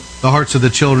also the hearts of the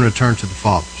children are turned to the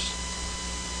fathers.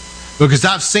 Because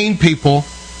I've seen people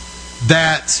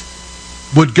that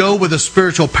would go with a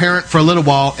spiritual parent for a little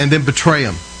while and then betray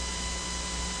him.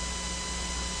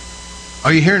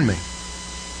 Are you hearing me?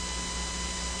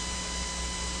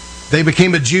 They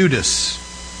became a Judas.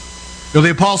 You know,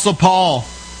 the Apostle Paul,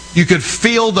 you could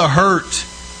feel the hurt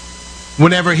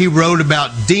whenever he wrote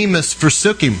about Demas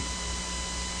forsook him.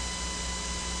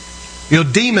 You know,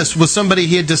 Demas was somebody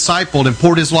he had discipled and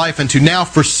poured his life into, now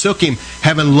forsook him,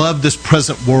 having loved this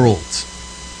present world.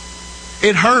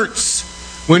 It hurts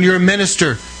when you're a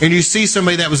minister and you see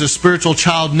somebody that was a spiritual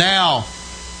child, now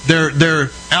they're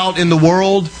out in the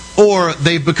world, or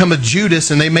they've become a Judas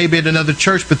and they may be at another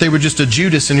church, but they were just a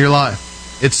Judas in your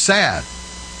life. It's sad.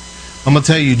 I'm going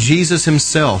to tell you, Jesus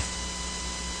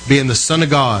Himself, being the Son of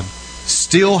God,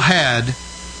 still had,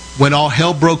 when all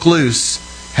hell broke loose,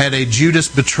 had a Judas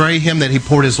betray Him that He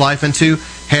poured His life into,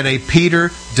 had a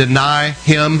Peter deny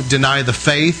Him, deny the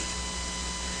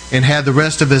faith, and had the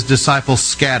rest of His disciples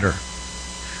scatter.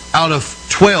 Out of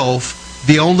 12,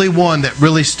 the only one that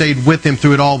really stayed with Him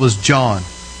through it all was John.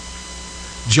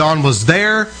 John was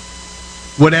there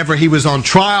whenever He was on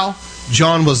trial.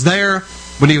 John was there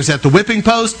when He was at the whipping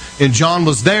post, and John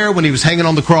was there when He was hanging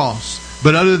on the cross.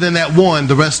 But other than that one,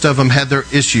 the rest of them had their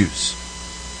issues.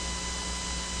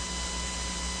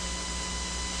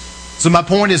 So my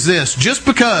point is this: just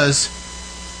because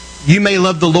you may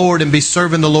love the Lord and be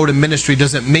serving the Lord in ministry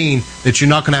doesn't mean that you're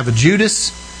not going to have a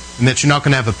Judas, and that you're not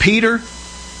going to have a Peter,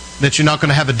 that you're not going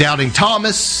to have a doubting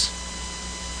Thomas,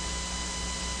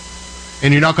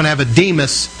 and you're not going to have a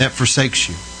Demas that forsakes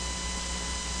you.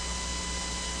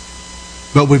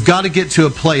 But we've got to get to a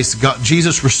place,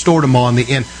 Jesus restored them all in the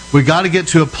end. We've got to get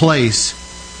to a place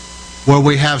where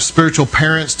we have spiritual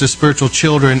parents to spiritual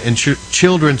children, and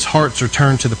children's hearts are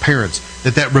turned to the parents.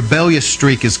 That rebellious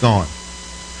streak is gone.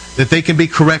 That they can be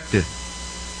corrected.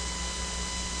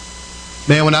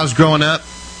 Man, when I was growing up,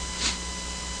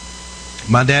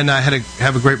 my dad and I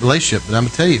have a great relationship. But I'm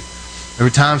going to tell you,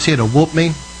 every time he had to whoop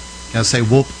me, can I say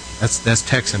whoop? That's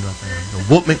Texan right there.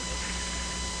 Whoop me.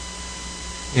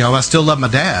 You know, I still love my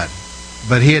dad,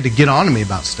 but he had to get on to me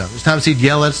about stuff. There's times he'd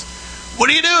yell at us, "What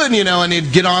are you doing?" You know, and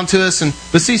he'd get on to us.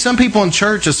 But see, some people in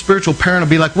church, a spiritual parent will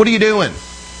be like, "What are you doing?"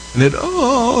 And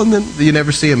and then you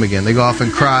never see them again. They go off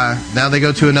and cry. Now they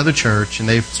go to another church and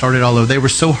they've started all over. They were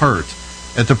so hurt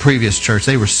at the previous church.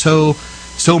 They were so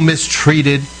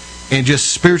mistreated and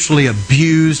just spiritually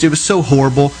abused. It was so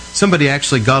horrible. Somebody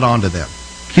actually got onto them.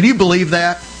 Can you believe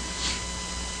that?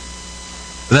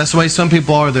 But that's the way some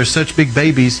people are. They're such big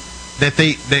babies that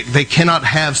they cannot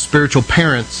have spiritual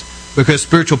parents, because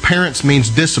spiritual parents means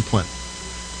discipline.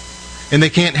 And they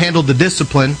can't handle the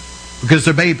discipline because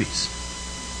they're babies.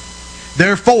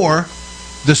 Therefore,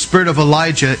 the spirit of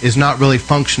Elijah is not really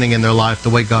functioning in their life the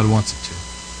way God wants it to.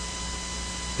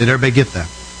 Did everybody get that?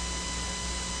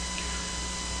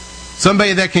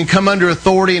 Somebody that can come under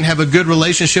authority and have a good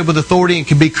relationship with authority and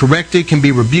can be corrected, can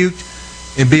be rebuked,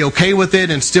 and be okay with it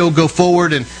and still go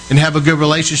forward and have a good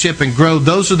relationship and grow.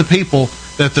 Those are the people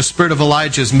that the spirit of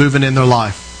Elijah is moving in their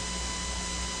life.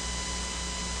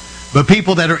 But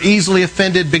people that are easily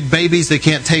offended, big babies that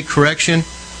can't take correction,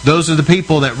 those are the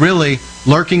people that really,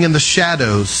 lurking in the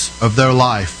shadows of their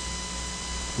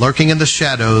life, lurking in the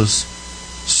shadows,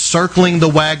 circling the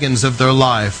wagons of their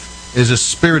life, is a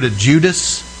spirit of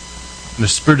Judas and a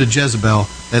spirit of Jezebel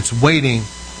that's waiting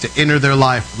to enter their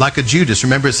life. Like a Judas.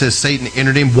 Remember, it says Satan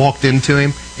entered him, walked into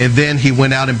him, and then he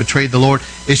went out and betrayed the Lord.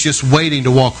 It's just waiting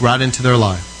to walk right into their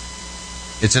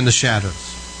life. It's in the shadows.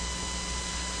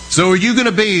 So are you going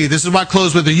to be, this is what I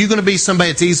close with, are you going to be somebody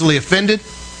that's easily offended?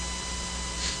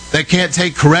 That can't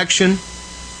take correction?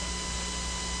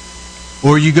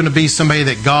 Or are you going to be somebody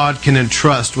that God can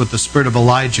entrust with the spirit of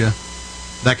Elijah,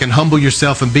 that can humble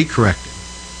yourself and be corrected?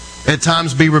 At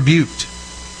times be rebuked.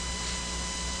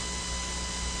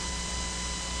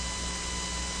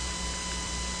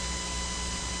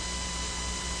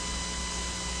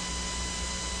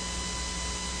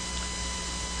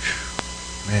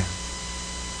 Man.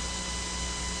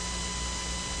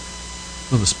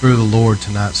 Feel the Spirit of the Lord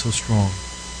tonight so strong.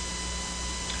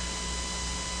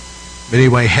 But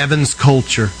anyway, heaven's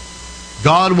culture.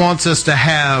 God wants us to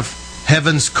have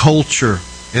heaven's culture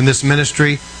in this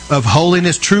ministry of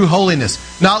holiness, true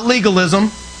holiness. Not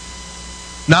legalism,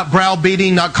 not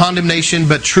browbeating, not condemnation,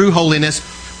 but true holiness,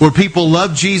 where people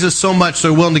love Jesus so much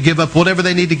they're willing to give up whatever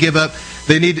they need to give up.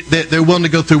 They're willing to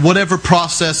go through whatever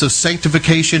process of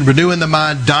sanctification, renewing the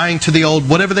mind, dying to the old,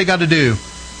 whatever they got to do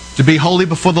to be holy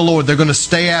before the Lord. They're going to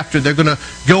stay after. They're going to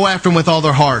go after Him with all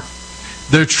their heart.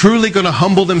 They're truly going to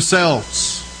humble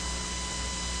themselves.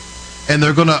 And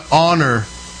they're going to honor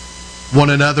one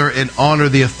another and honor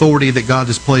the authority that God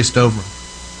has placed over them.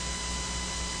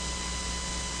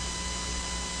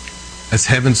 That's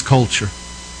heaven's culture.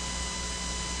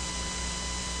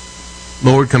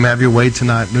 Lord, come have your way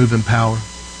tonight. Move in power.